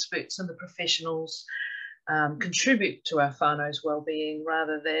are the experts and the professionals contribute to our whānau's well-being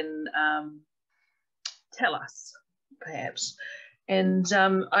rather than tell us, perhaps. And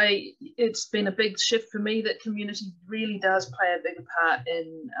it's been a big shift for me that community really does play a bigger part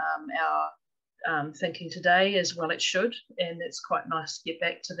in our thinking today, as well it should. And it's quite nice to get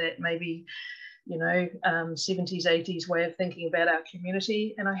back to that maybe, 70s, 80s way of thinking about our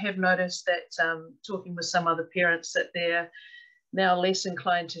community. And I have noticed that talking with some other parents that they're now less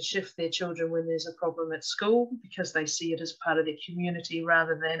inclined to shift their children when there's a problem at school, because they see it as part of their community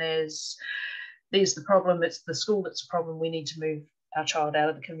rather than as there's the problem, it's the school that's the problem, we need to move our child out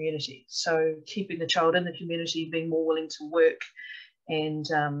of the community. So keeping the child in the community, being more willing to work and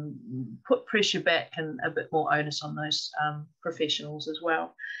put pressure back and a bit more onus on those professionals as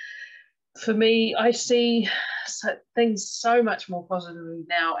well. For me, I see things so much more positively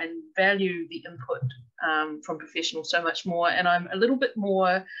now and value the input from professionals so much more. And I'm a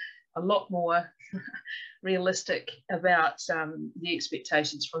lot more realistic about the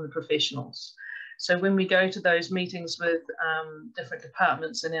expectations from the professionals. So when we go to those meetings with different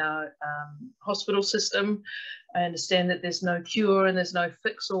departments in our hospital system, I understand that there's no cure and there's no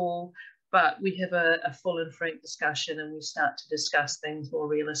fix-all, but we have a full and frank discussion and we start to discuss things more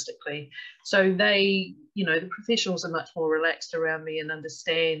realistically. So the professionals are much more relaxed around me and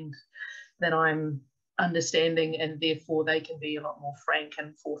understand that I'm understanding, and therefore they can be a lot more frank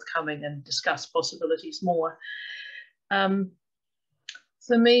and forthcoming and discuss possibilities more.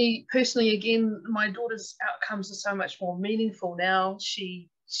 For me personally, again, my daughter's outcomes are so much more meaningful now. She's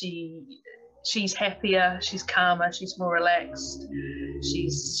happier, she's calmer, she's more relaxed.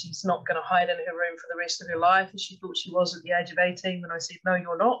 She's not going to hide in her room for the rest of her life, as she thought she was at the age of 18 when I said, no,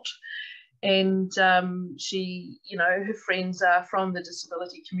 you're not. And she, her friends are from the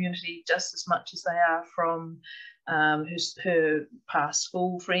disability community just as much as they are from her past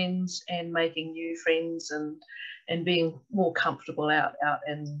school friends, and making new friends and being more comfortable out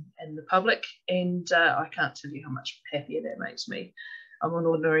in the public. And I can't tell you how much happier that makes me. I'm an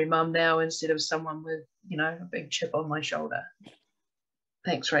ordinary mum now instead of someone with, a big chip on my shoulder.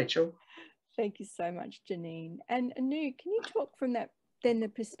 Thanks, Rachel. Thank you so much, Janine. And Anu, can you talk from that, then the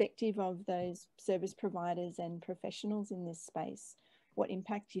perspective of those service providers and professionals in this space? What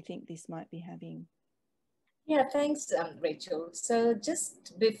impact do you think this might be having? Yeah, thanks, Rachel. So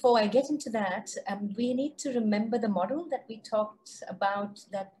just before I get into that, we need to remember the model that we talked about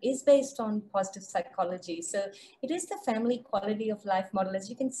that is based on positive psychology. So it is the family quality of life model, as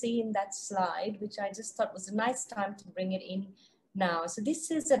you can see in that slide, which I just thought was a nice time to bring it in now. So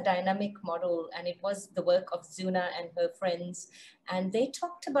this is a dynamic model, and it was the work of Zuna and her friends. And they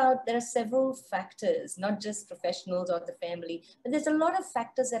talked about there are several factors, not just professionals or the family, but there's a lot of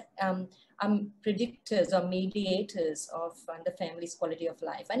factors that predictors or mediators of the family's quality of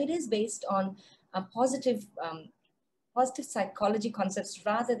life. And it is based on positive psychology concepts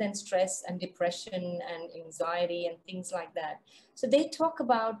rather than stress and depression and anxiety and things like that. So they talk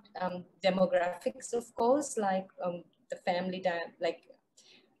about demographics, of course, like the family, like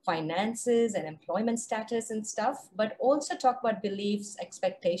finances and employment status and stuff, but also talk about beliefs,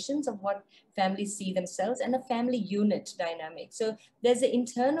 expectations of what families see themselves, and a family unit dynamic. So there's the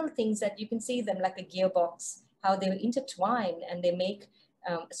internal things that you can see them like a gearbox, how they intertwine and they make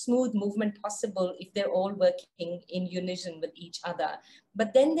smooth movement possible if they're all working in unison with each other.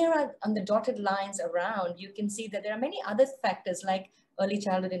 But then there are, on the dotted lines around, you can see that there are many other factors like early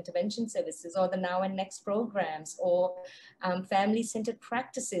childhood intervention services or the Now and Next programs or family-centered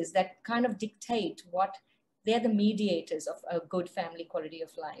practices that kind of dictate what they're the mediators of a good family quality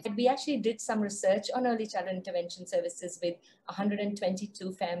of life. We actually did some research on early childhood intervention services with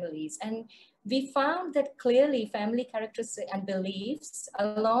 122 families, and we found that clearly family characteristics and beliefs,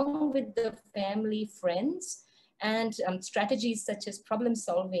 along with the family friends and strategies such as problem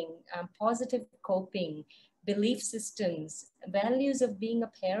solving, positive coping, belief systems, values of being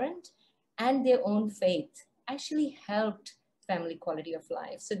a parent, and their own faith actually helped family quality of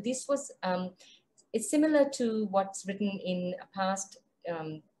life. So this was, it's similar to what's written in past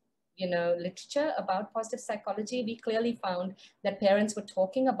literature about positive psychology. We clearly found that parents were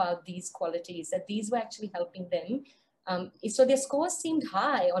talking about these qualities, that these were actually helping them. So their scores seemed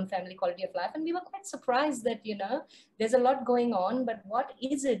high on family quality of life. And we were quite surprised that, there's a lot going on, but what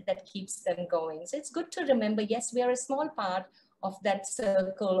is it that keeps them going? So it's good to remember, yes, we are a small part of that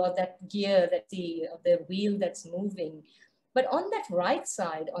circle or that gear, that the wheel that's moving. But on that right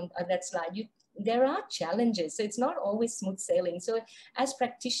side, on that slide, there are challenges. So it's not always smooth sailing. So as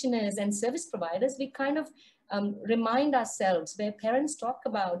practitioners and service providers, we kind of remind ourselves, where parents talk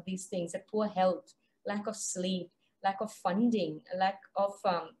about these things, that poor health, lack of sleep, lack of funding, lack of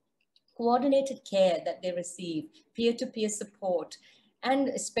coordinated care that they receive, peer-to-peer support, and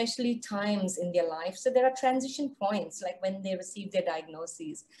especially times in their life. So there are transition points, like when they receive their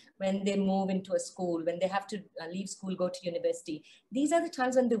diagnoses, when they move into a school, when they have to leave school, go to university. These are the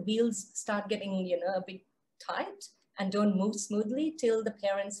times when the wheels start getting, a bit tight and don't move smoothly, till the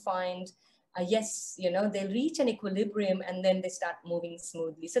parents find, yes, they'll reach an equilibrium and then they start moving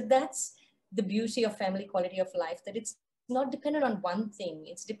smoothly. So that's the beauty of family quality of life, that it's not dependent on one thing.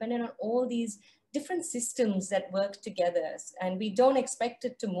 It's dependent on all these different systems that work together. And we don't expect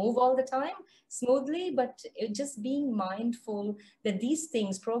it to move all the time smoothly, but just being mindful that these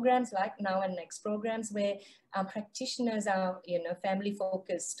things, programs like Now and Next, programs where practitioners are, family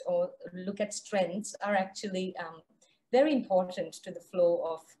focused or look at strengths, are actually very important to the flow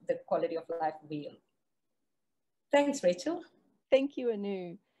of the quality of life wheel. Thanks, Rachel. Thank you,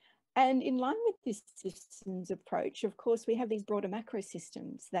 Anu. And in line with this systems approach, of course, we have these broader macro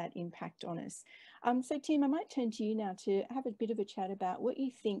systems that impact on us. So Tim, I might turn to you now to have a bit of a chat about what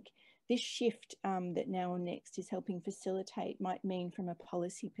you think this shift that Now and Next is helping facilitate might mean from a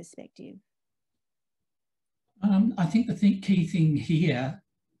policy perspective. I think the key thing here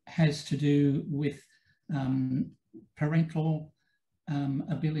has to do with parental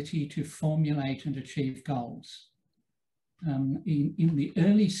ability to formulate and achieve goals. In the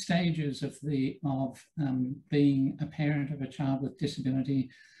early stages of being a parent of a child with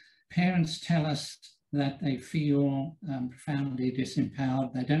disability, parents tell us that they feel profoundly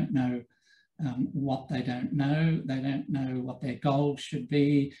disempowered. They don't know what they don't know. They don't know what their goals should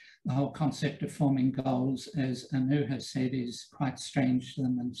be. The whole concept of forming goals, as Anu has said, is quite strange to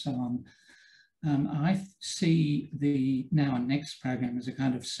them, and so on. I see the Now and Next program as a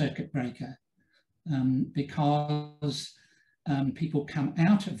kind of circuit breaker, because people come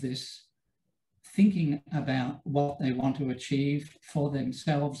out of this thinking about what they want to achieve for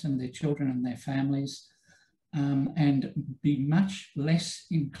themselves and their children and their families, and be much less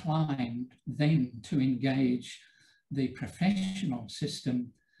inclined then to engage the professional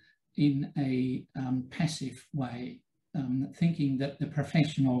system in a passive way, thinking that the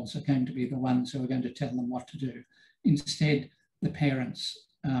professionals are going to be the ones who are going to tell them what to do. Instead, the parents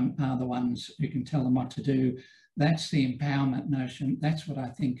are the ones who can tell them what to do. That's the empowerment notion. That's what I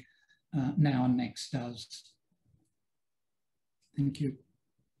think Now and Next does. Thank you.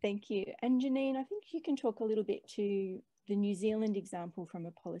 Thank you. And Janine, I think you can talk a little bit to the New Zealand example from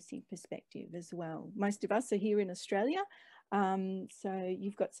a policy perspective as well. Most of us are here in Australia, so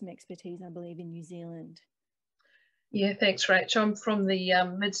you've got some expertise, I believe, in New Zealand. Yeah, thanks, Rach. I'm from the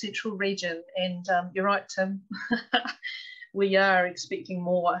mid-central region, and you're right, Tim. We are expecting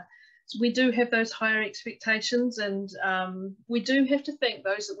more. So we do have those higher expectations, and we do have to thank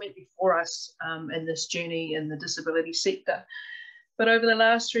those that went before us in this journey in the disability sector. But over the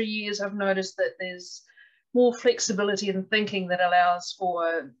last 3 years, I've noticed that there's more flexibility in thinking that allows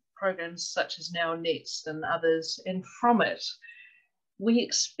for programs such as Now and Next and others. And from it, we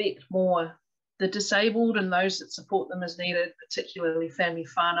expect more. The disabled and those that support them as needed, particularly family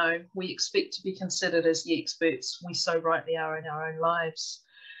whānau, we expect to be considered as the experts we so rightly are in our own lives.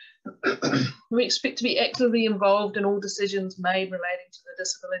 We expect to be actively involved in all decisions made relating to the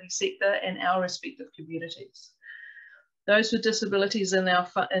disability sector and our respective communities. Those with disabilities in their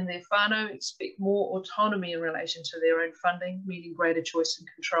whānau expect more autonomy in relation to their own funding, meaning greater choice and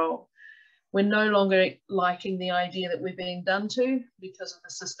control. We're no longer liking the idea that we're being done to because of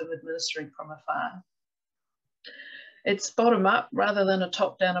the system administering from afar. It's bottom up rather than a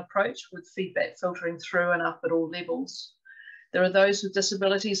top-down approach, with feedback filtering through and up at all levels. There are those with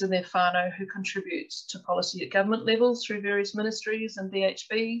disabilities in their whānau who contribute to policy at government levels through various ministries and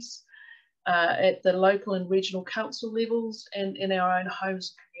DHBs, at the local and regional council levels, and in our own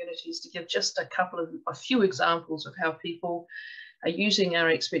homes and communities, to give just a few examples of how people are using their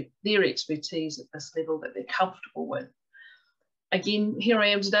expertise at this level that they're comfortable with. Again, here I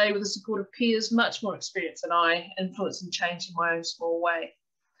am today with the support of peers much more experienced than I, influencing change in my own small way.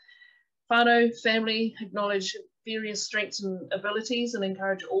 Whānau family acknowledge various strengths and abilities and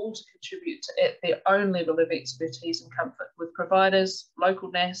encourage all to contribute at their own level of expertise and comfort, with providers, local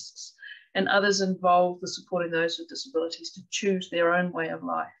NASCs, and others involved with supporting those with disabilities to choose their own way of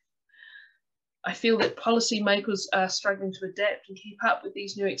life. I feel that policymakers are struggling to adapt and keep up with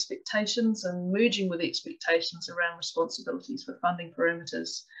these new expectations and merging with expectations around responsibilities for funding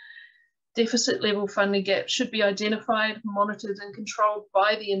parameters. Deficit level funding gaps should be identified, monitored and controlled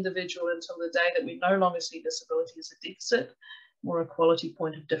by the individual until the day that we no longer see disability as a deficit or a quality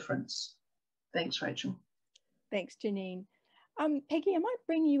point of difference. Thanks, Rachel. Thanks, Janine. Peggy, I might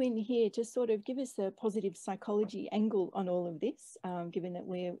bring you in here to sort of give us a positive psychology angle on all of this, given that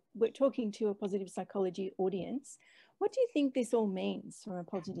we're talking to a positive psychology audience. What do you think this all means from a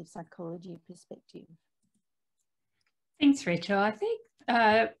positive psychology perspective? Thanks, Rachel. I think,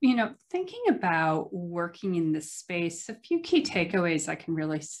 you know, thinking about working in this space, a few key takeaways I can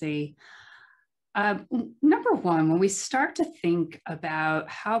really see. Number one, when we start to think about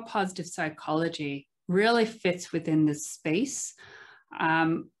how positive psychology really fits within this space,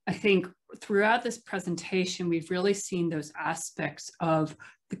 I think throughout this presentation, we've really seen those aspects of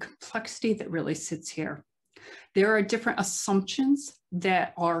the complexity that really sits here. There are different assumptions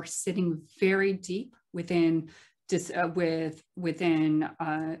that are sitting very deep within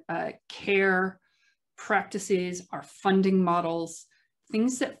care practices, our funding models,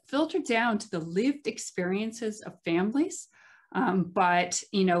 things that filter down to the lived experiences of families. But,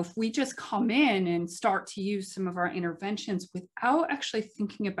 you know, if we just come in and start to use some of our interventions without actually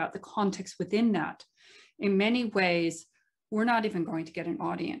thinking about the context within that, in many ways, we're not even going to get an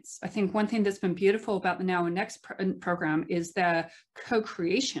audience. I think one thing that's been beautiful about the Now and Next program is the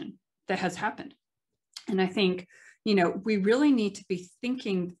co-creation that has happened. And I think, you know, we really need to be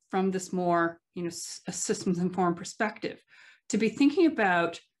thinking from this more, you know, a systems informed perspective, to be thinking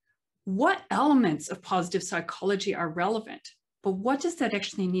about what elements of positive psychology are relevant, but what does that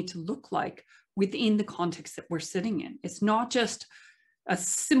actually need to look like within the context that we're sitting in? It's not just a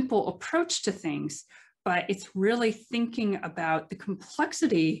simple approach to things, but it's really thinking about the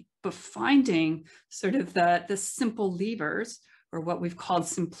complexity, but finding sort of the simple levers, or what we've called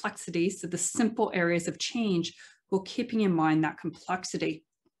simplexity, so the simple areas of change, while keeping in mind that complexity.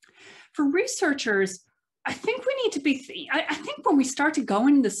 For researchers, I think we need to be, I think when we start to go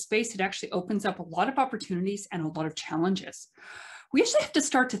into this space, it actually opens up a lot of opportunities and a lot of challenges. We actually have to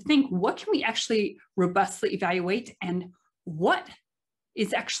start to think, what can we actually robustly evaluate, and what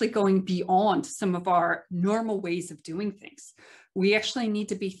is actually going beyond some of our normal ways of doing things? We actually need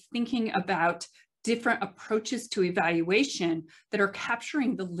to be thinking about different approaches to evaluation that are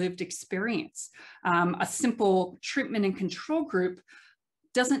capturing the lived experience. A simple treatment and control group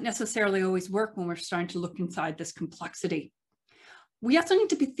doesn't necessarily always work when we're starting to look inside this complexity. We also need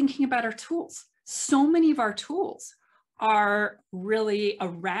to be thinking about our tools. So many of our tools are really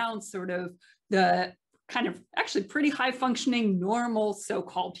around sort of the kind of actually pretty high functioning normal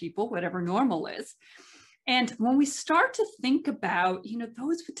so-called people, whatever normal is. And when we start to think about, you know,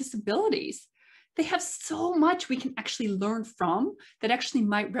 those with disabilities, they have so much we can actually learn from that actually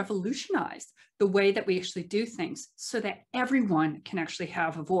might revolutionize the way that we actually do things, so that everyone can actually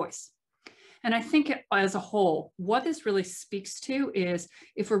have a voice. And I think as a whole, what this really speaks to is,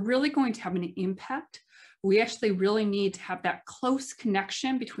 if we're really going to have an impact, we actually really need to have that close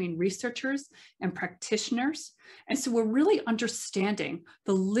connection between researchers and practitioners. And so we're really understanding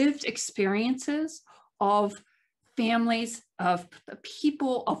the lived experiences of families, of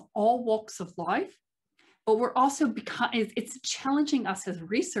people of all walks of life, but we're also it's challenging us as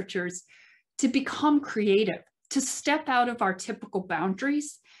researchers to become creative, to step out of our typical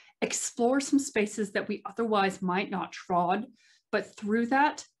boundaries, explore some spaces that we otherwise might not trod, but through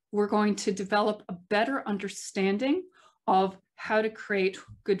that, we're going to develop a better understanding of how to create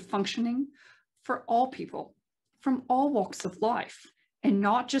good functioning for all people from all walks of life, and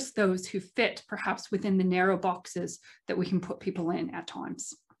not just those who fit perhaps within the narrow boxes that we can put people in at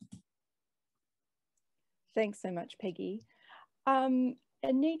times. Thanks so much, Peggy.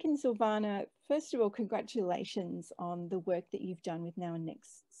 Anik and Silvana, first of all, congratulations on the work that you've done with Now and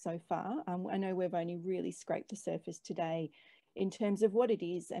Next so far. I know we've only really scraped the surface today in terms of what it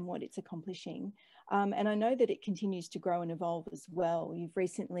is and what it's accomplishing. And I know that it continues to grow and evolve as well. You've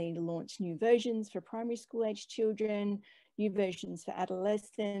recently launched new versions for primary school age children, new versions for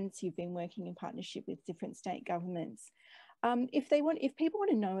adolescents. You've been working in partnership with different state governments. If people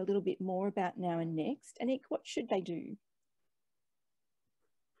want to know a little bit more about Now and Next, Anik, what should they do?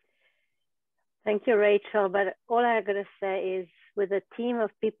 Thank you, Rachel. But all I'm going to say is with a team of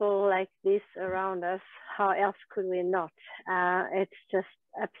people like this around us, how else could we not? It's just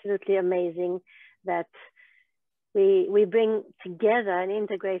absolutely amazing that we bring together and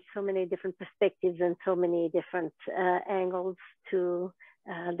integrate so many different perspectives and so many different angles to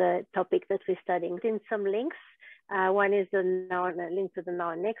the topic that we're studying. In some links, one is the link to the Now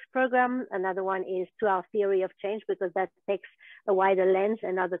and Next program. Another one is to our theory of change, because that takes a wider lens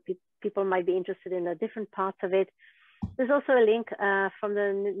and other people might be interested in a different parts of it. There's also a link from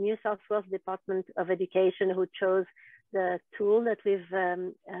the New South Wales Department of Education, who chose the tool that we've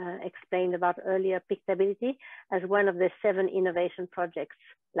explained about earlier, Pictability, as one of the 7 innovation projects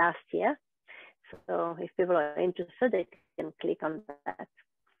last year. So if people are interested, they can click on that.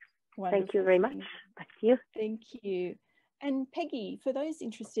 Wonderful. Thank you very much. Back to you. Thank you. And Peggy, for those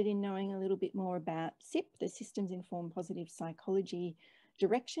interested in knowing a little bit more about SIP, the Systems Informed Positive Psychology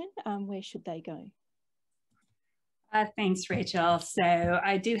direction, where should they go? Thanks, Rachel. So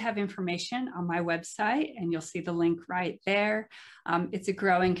I do have information on my website, and you'll see the link right there. It's a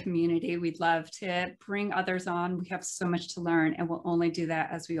growing community. We'd love to bring others on. We have so much to learn, and we'll only do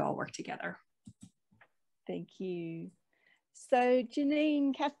that as we all work together. Thank you. So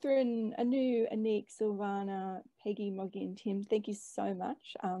Janine, Catherine, Anu, Anik, Silvana, Peggy, Moggy and Tim, thank you so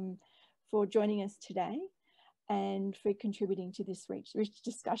much for joining us today and for contributing to this rich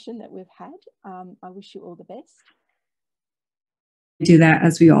discussion that we've had. I wish you all the best. Do that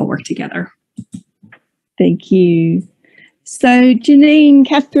as we all work together. Thank you. So Janine,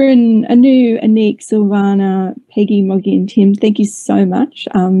 Catherine, Anu, Anik, Silvana, Peggy, Moggy and Tim, thank you so much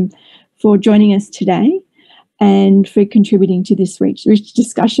for joining us today and for contributing to this rich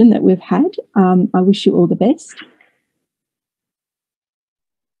discussion that we've had. I wish you all the best.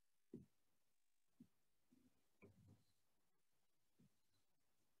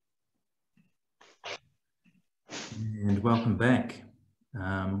 And welcome back.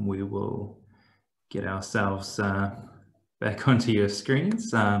 We will get ourselves back onto your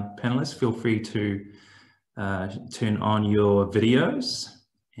screens. Panelists, feel free to turn on your videos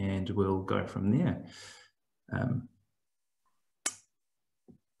and we'll go from there.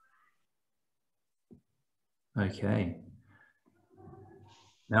 Okay.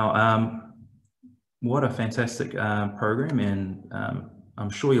 Now, what a fantastic program, and I'm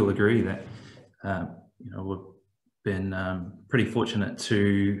sure you'll agree that we've been pretty fortunate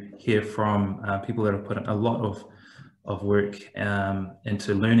to hear from people that have put a lot of work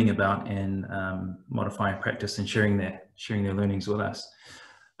into learning about and modifying practice and sharing their learnings with us.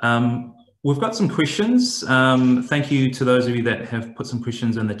 We've got some questions. Thank you to those of you that have put some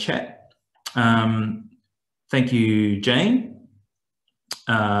questions in the chat. Thank you, Jane.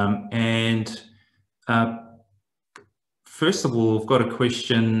 First of all, we've got a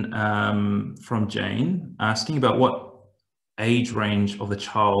question from Jane asking about what age range of the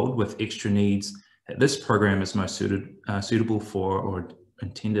child with extra needs that this program is most suitable for or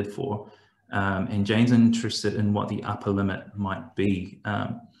intended for. And Jane's interested in what the upper limit might be.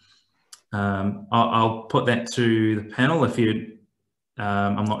 I'll put that to the panel if you,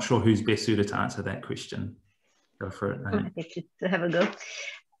 I'm not sure who's best suited to answer that question. Go for it. I'm happy to have a go.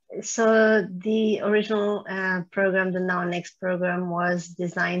 So the original program, the Now and Next program, was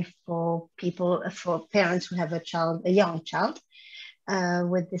designed for parents who have a young child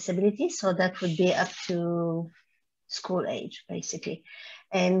with disabilities. So that would be up to school age, basically.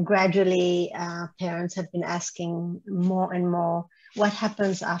 And gradually, parents have been asking more and more, what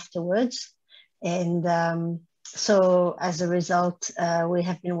happens afterwards? And so as a result, we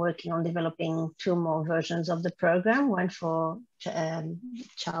have been working on developing 2 more versions of the program, one for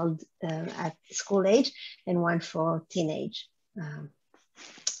child at school age and one for teenage,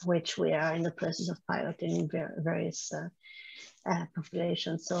 which we are in the process of piloting in various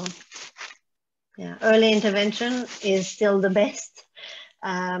populations. So yeah, early intervention is still the best.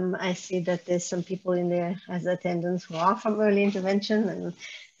 I see that there's some people in there as attendants who are from early intervention, and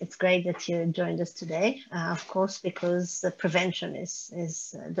it's great that you joined us today, of course, because the prevention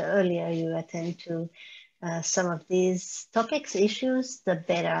is the earlier you attend to some of these topics, issues, the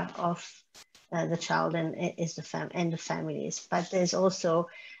better off the child and the families. But there's also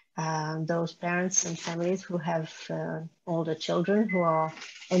those parents and families who have older children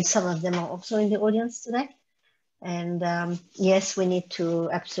and some of them are also in the audience today. And yes, we need to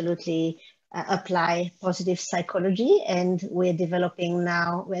absolutely apply positive psychology, and we're developing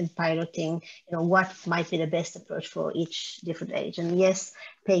now and piloting, what might be the best approach for each different age. And yes,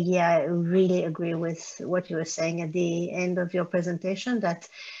 Peggy, I really agree with what you were saying at the end of your presentation, that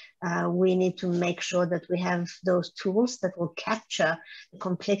we need to make sure that we have those tools that will capture the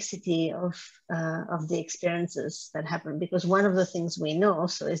complexity of the experiences that happen. Because one of the things we know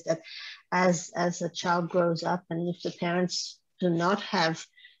also is that as a child grows up, and if the parents do not have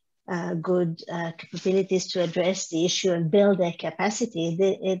good capabilities to address the issue and build their capacity,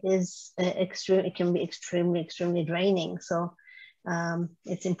 it can be extremely draining. So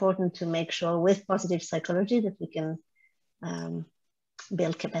it's important to make sure with positive psychology that we can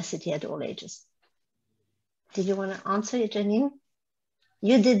build capacity at all ages. Did you want to answer it, Janine?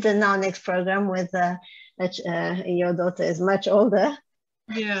 You did the Now Next program with your daughter is much older.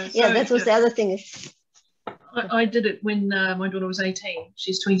 Yeah, so, yeah, that was the other thing. I did it when my daughter was 18.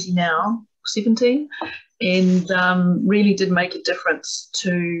 She's 20 now, 17, and really did make a difference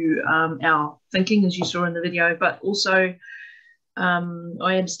to our thinking, as you saw in the video, but also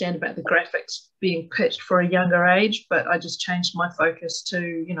I understand about the graphics being pitched for a younger age, but I just changed my focus to,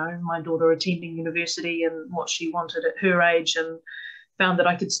 you know, my daughter attending university and what she wanted at her age, and found that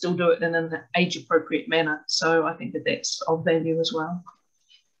I could still do it in an age-appropriate manner. So I think that that's of value as well.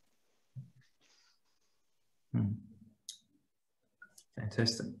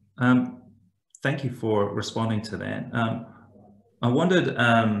 Fantastic. Thank you for responding to that. I wondered,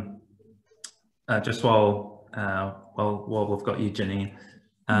 just while we've got you, Janine,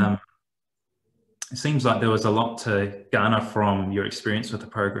 it seems like there was a lot to garner from your experience with the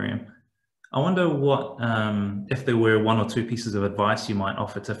program. I wonder what, if there were one or two pieces of advice you might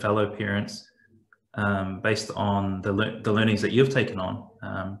offer to fellow parents based on the learnings that you've taken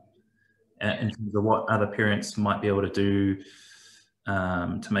on, in terms of what other parents might be able to do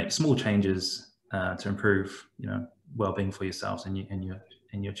to make small changes to improve, you know, well-being for yourselves and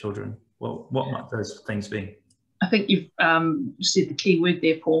your children. Well, what might those things be? I think you've said the key word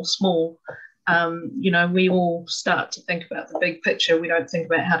there, Paul, small. You know, we all start to think about the big picture. We don't think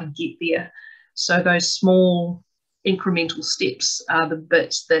about how to get there. So those small incremental steps are the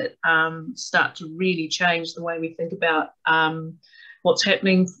bits that start to really change the way we think about what's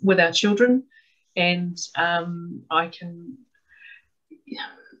happening with our children. And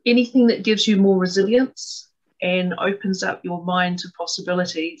anything that gives you more resilience and opens up your mind to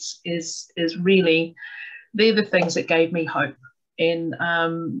possibilities is really, they're the things that gave me hope. And,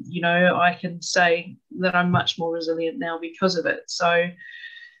 you know, I can say that I'm much more resilient now because of it. So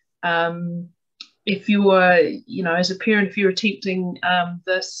if you are, you know, as a parent, if you're attempting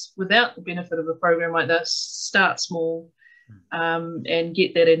this without the benefit of a program like this, start small and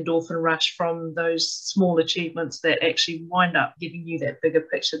get that endorphin rush from those small achievements that actually wind up giving you that bigger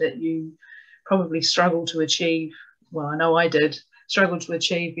picture that you probably struggle to achieve. Well, I know I did struggle to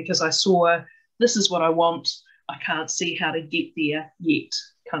achieve because I saw, this is what I want, I can't see how to get there yet,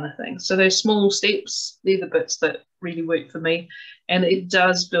 kind of thing. So those small steps, they're the bits that really work for me, and it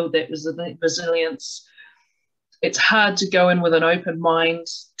does build that resilience. It's hard to go in with an open mind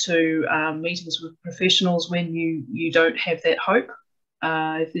to meetings with professionals when you don't have that hope,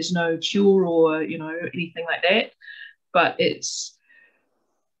 if there's no cure or, you know, anything like that. But it's,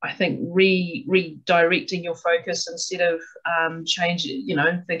 I think, redirecting your focus instead of changing, you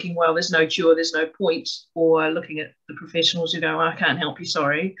know, thinking, well, there's no cure, there's no point, or looking at the professionals who go, I can't help you,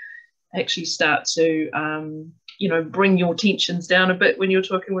 sorry. Actually start to, you know, bring your tensions down a bit when you're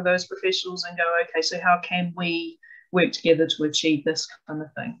talking with those professionals and go, okay, so how can we work together to achieve this kind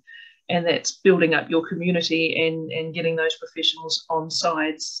of thing? And that's building up your community and getting those professionals on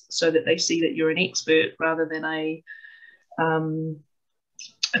sides so that they see that you're an expert rather than a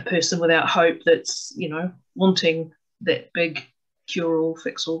person without hope that's, you know, wanting that big cure-all,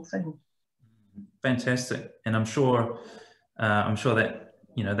 fix-all thing. Fantastic. And I'm sure that,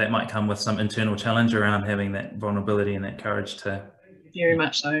 you know, that might come with some internal challenge around having that vulnerability and that courage to very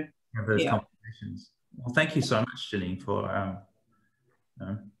much so have those conversations. Well, thank you so much, Janine, for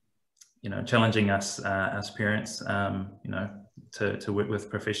you know, challenging us as parents, you know, to work with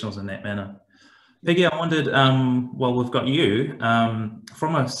professionals in that manner. Peggy, I wondered, well, we've got you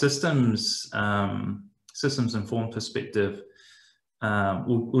from a systems informed perspective.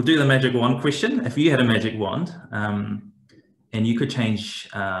 We'll do the magic wand question. If you had a magic wand and you could change,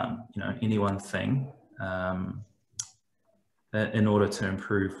 you know, any one thing in order to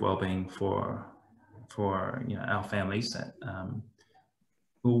improve well-being for you know, our families,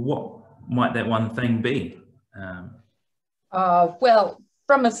 well, what might that one thing be? Well,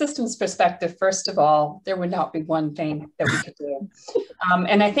 from a systems perspective, first of all, there would not be one thing that we could do.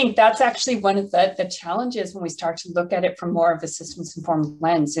 And I think that's actually one of the challenges when we start to look at it from more of a systems informed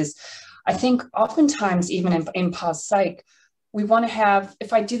lens is, I think oftentimes even in pause psych, we want to have,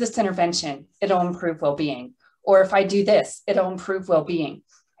 if I do this intervention, it'll improve well-being. Or if I do this, it'll improve well-being.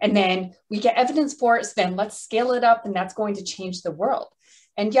 And then we get evidence for it, so then let's scale it up and that's going to change the world.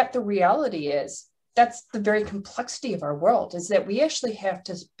 And yet the reality is, that's the very complexity of our world, is that we actually have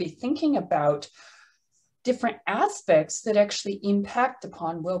to be thinking about different aspects that actually impact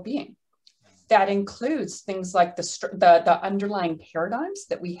upon well-being. That includes things like the underlying paradigms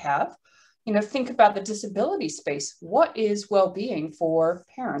that we have. You know, think about the disability space. What is well-being for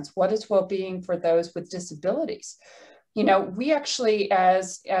parents? What is well-being for those with disabilities? You know, we actually,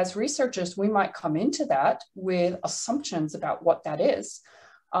 as researchers, we might come into that with assumptions about what that is.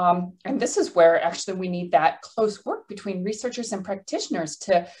 And this is where actually we need that close work between researchers and practitioners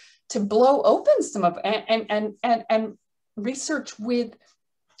to blow open some of and research with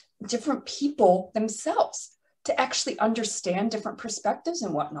different people themselves to actually understand different perspectives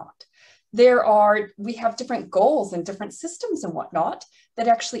and whatnot. We have different goals and different systems and whatnot that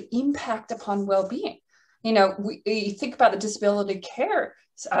actually impact upon well-being. You know, you think about the disability care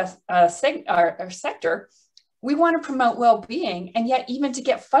sector, we want to promote well-being, and yet even to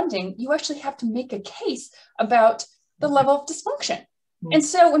get funding, you actually have to make a case about the level of dysfunction. And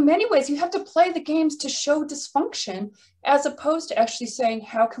so in many ways, you have to play the games to show dysfunction as opposed to actually saying,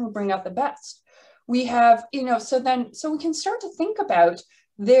 how can we bring out the best? We have, you know, so we can start to think about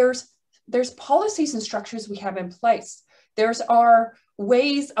there's policies and structures we have in place. There's our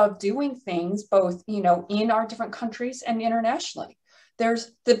ways of doing things, both, you know, in our different countries and internationally.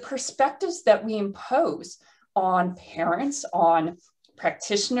 There's the perspectives that we impose on parents, on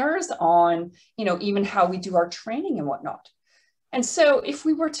practitioners, on, you know, even how we do our training and whatnot. And so if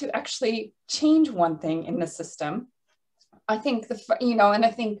we were to actually change one thing in the system, I think,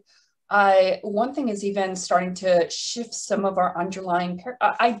 one thing is even starting to shift some of our underlying,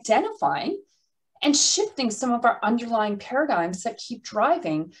 identifying and shifting some of our underlying paradigms that keep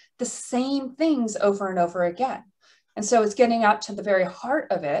driving the same things over and over again. And so it's getting out to the very heart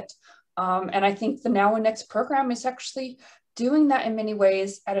of it. And I think the Now and Next program is actually doing that in many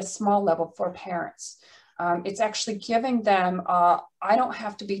ways at a small level for parents. It's actually giving them, I don't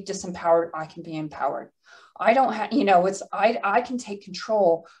have to be disempowered, I can be empowered. I don't have, you know, I can take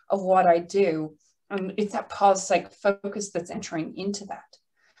control of what I do. It's that pause psych focus that's entering into that.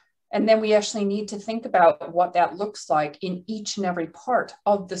 And then we actually need to think about what that looks like in each and every part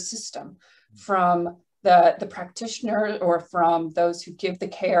of the system, from the practitioner or from those who give the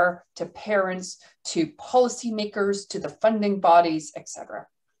care, to parents, to policymakers, to the funding bodies, etc.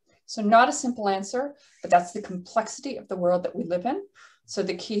 So not a simple answer, but that's the complexity of the world that we live in. So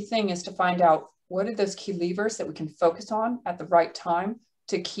the key thing is to find out what are those key levers that we can focus on at the right time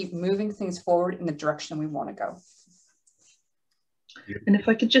to keep moving things forward in the direction we want to go. And if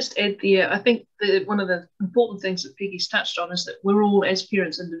I could just add there, I think one of the important things that Peggy's touched on is that we're all, as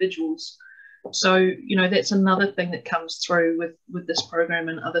parents, individuals. So, you know, that's another thing that comes through with this program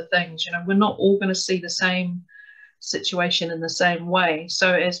and other things. You know, we're not all going to see the same situation in the same way.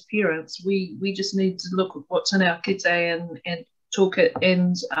 So as parents, we just need to look at what's in our kids' and talk it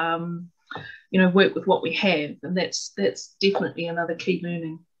and, you know, work with what we have. And that's definitely another key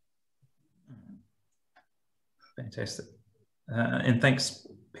learning. Fantastic. And thanks,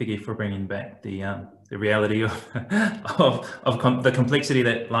 Peggy, for bringing back the reality of the complexity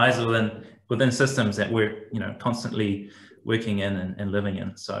that lies within systems that we're, you know, constantly working in and living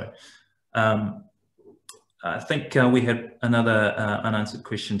in. So I think we had another unanswered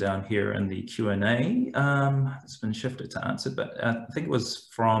question down here in the Q&A. It's been shifted to answered, but I think it was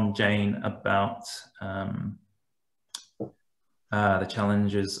from Jane about the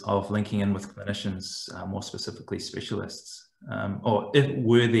challenges of linking in with clinicians, more specifically specialists. Or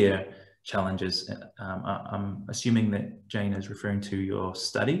were there challenges? I'm assuming that Jane is referring to your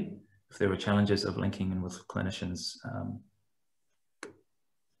study, if there were challenges of linking in with clinicians.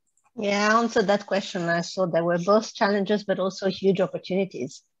 Yeah, I answered that question. I saw there were both challenges, but also huge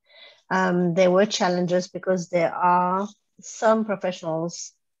opportunities. There were challenges because there are some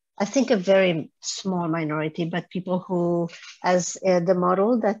professionals, I think a very small minority, but people who, as the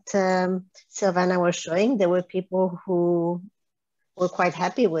model that Silvana was showing, there were people who were quite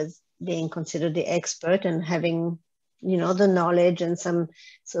happy with being considered the expert and having, you know, the knowledge and some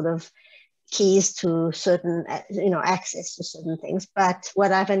sort of keys to certain, you know, access to certain things. But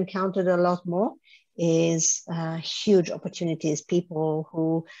what I've encountered a lot more is huge opportunities. People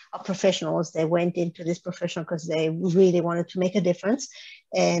who are professionals, they went into this profession because they really wanted to make a difference,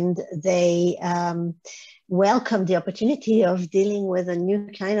 and they welcomed the opportunity of dealing with a new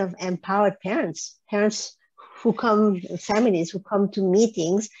kind of empowered parents who come, families who come to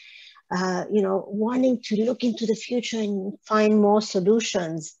meetings, you know, wanting to look into the future and find more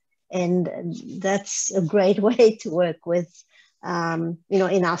solutions. And that's a great way to work with you know,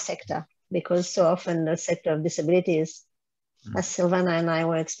 in our sector, because so often the sector of disabilities, as Silvana and I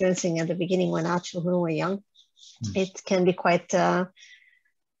were experiencing at the beginning when our children were young, it can be quite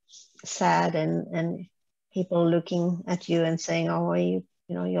sad, and people looking at you and saying, oh, you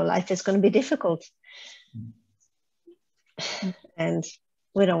know, your life is going to be difficult. And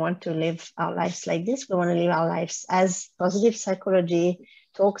we don't want to live our lives like this. We want to live our lives as positive psychology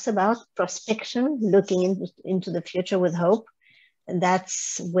talks about, prospection, looking into the future with hope. And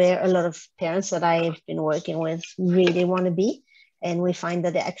that's where a lot of parents that I've been working with really want to be. And we find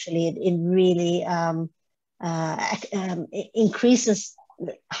that actually it really increases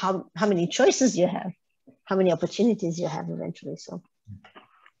how many choices you have, how many opportunities you have eventually. So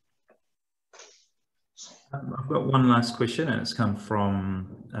I've got one last question, and it's come from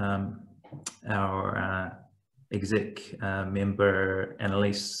our exec member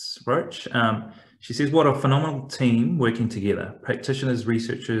Annalise Roach. She says, what a phenomenal team working together, practitioners,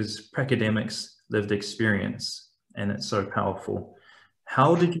 researchers, academics, lived experience, and it's so powerful.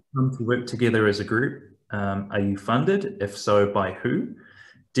 How did you come to work together as a group? Are you funded? If so, by who?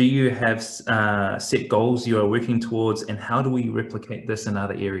 Do you have set goals you are working towards, and how do we replicate this in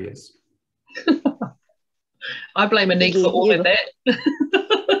other areas? I blame Anik for all of that. You've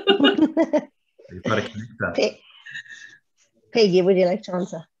got to connect that. Peggy, would you like to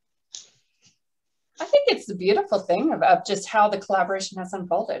answer? I think it's the beautiful thing of just how the collaboration has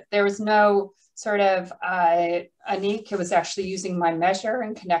unfolded. There was no sort of, Anik was actually using my measure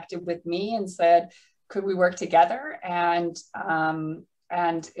and connected with me and said, could we work together? And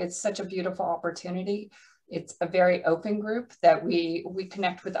it's such a beautiful opportunity. It's a very open group that we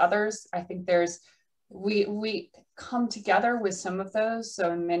connect with others. I think we come together with some of those.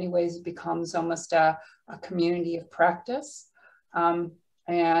 So in many ways it becomes almost a community of practice.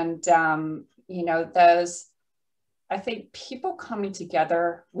 You know, I think people coming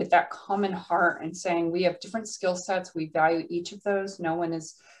together with that common heart and saying we have different skill sets, we value each of those. No one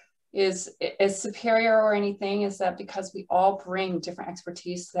is superior or anything, is that because we all bring different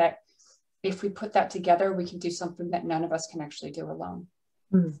expertise that if we put that together, we can do something that none of us can actually do alone.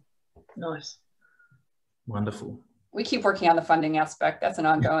 Nice. Wonderful. We keep working on the funding aspect. That's an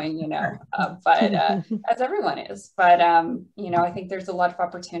ongoing, you know, but as everyone is. But, you know, I think there's a lot of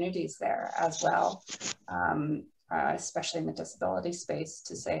opportunities there as well, especially in the disability space,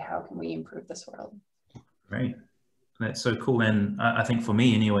 to say, how can we improve this world? Great. That's so cool. And I think for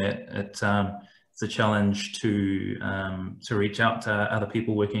me anyway, it's a challenge to reach out to other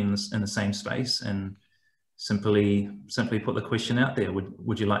people working in the same space and simply put the question out there.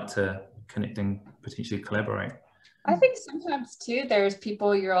 Would you like to connect and potentially collaborate? I think sometimes too, there's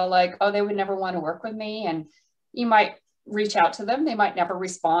people you're all like, oh, they would never want to work with me. And you might reach out to them. They might never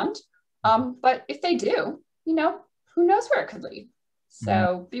respond. But if they do, you know, who knows where it could lead?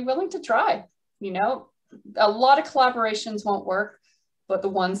 So be willing to try. You know, a lot of collaborations won't work, but the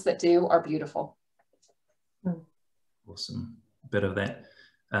ones that do are beautiful. Awesome. A bit of that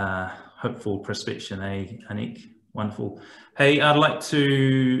hopeful prospection, Anik? Wonderful. Hey, I'd like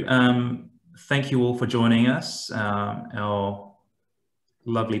to thank you all for joining us, our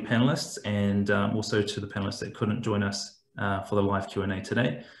lovely panelists, and also to the panelists that couldn't join us for the live Q&A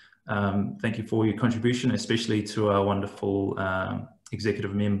today. Thank you for your contribution, especially to our wonderful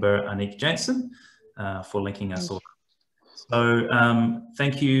executive member, Anik Jansen, for linking us all. So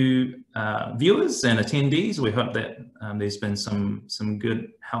thank you, viewers and attendees. We hope that there's been some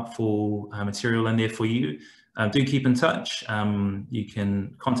good, helpful material in there for you. Do keep in touch. You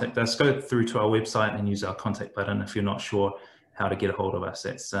can contact us, go through to our website and use our contact button if you're not sure how to get a hold of us.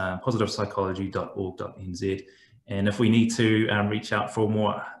 That's positivepsychology.org.nz. And if we need to reach out for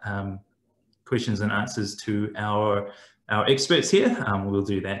more questions and answers to our experts here, we'll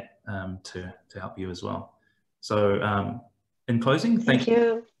do that to help you as well. So in closing, thank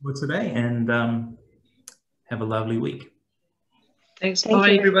you for today, and have a lovely week. Thanks.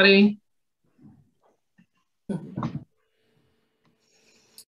 Bye, everybody.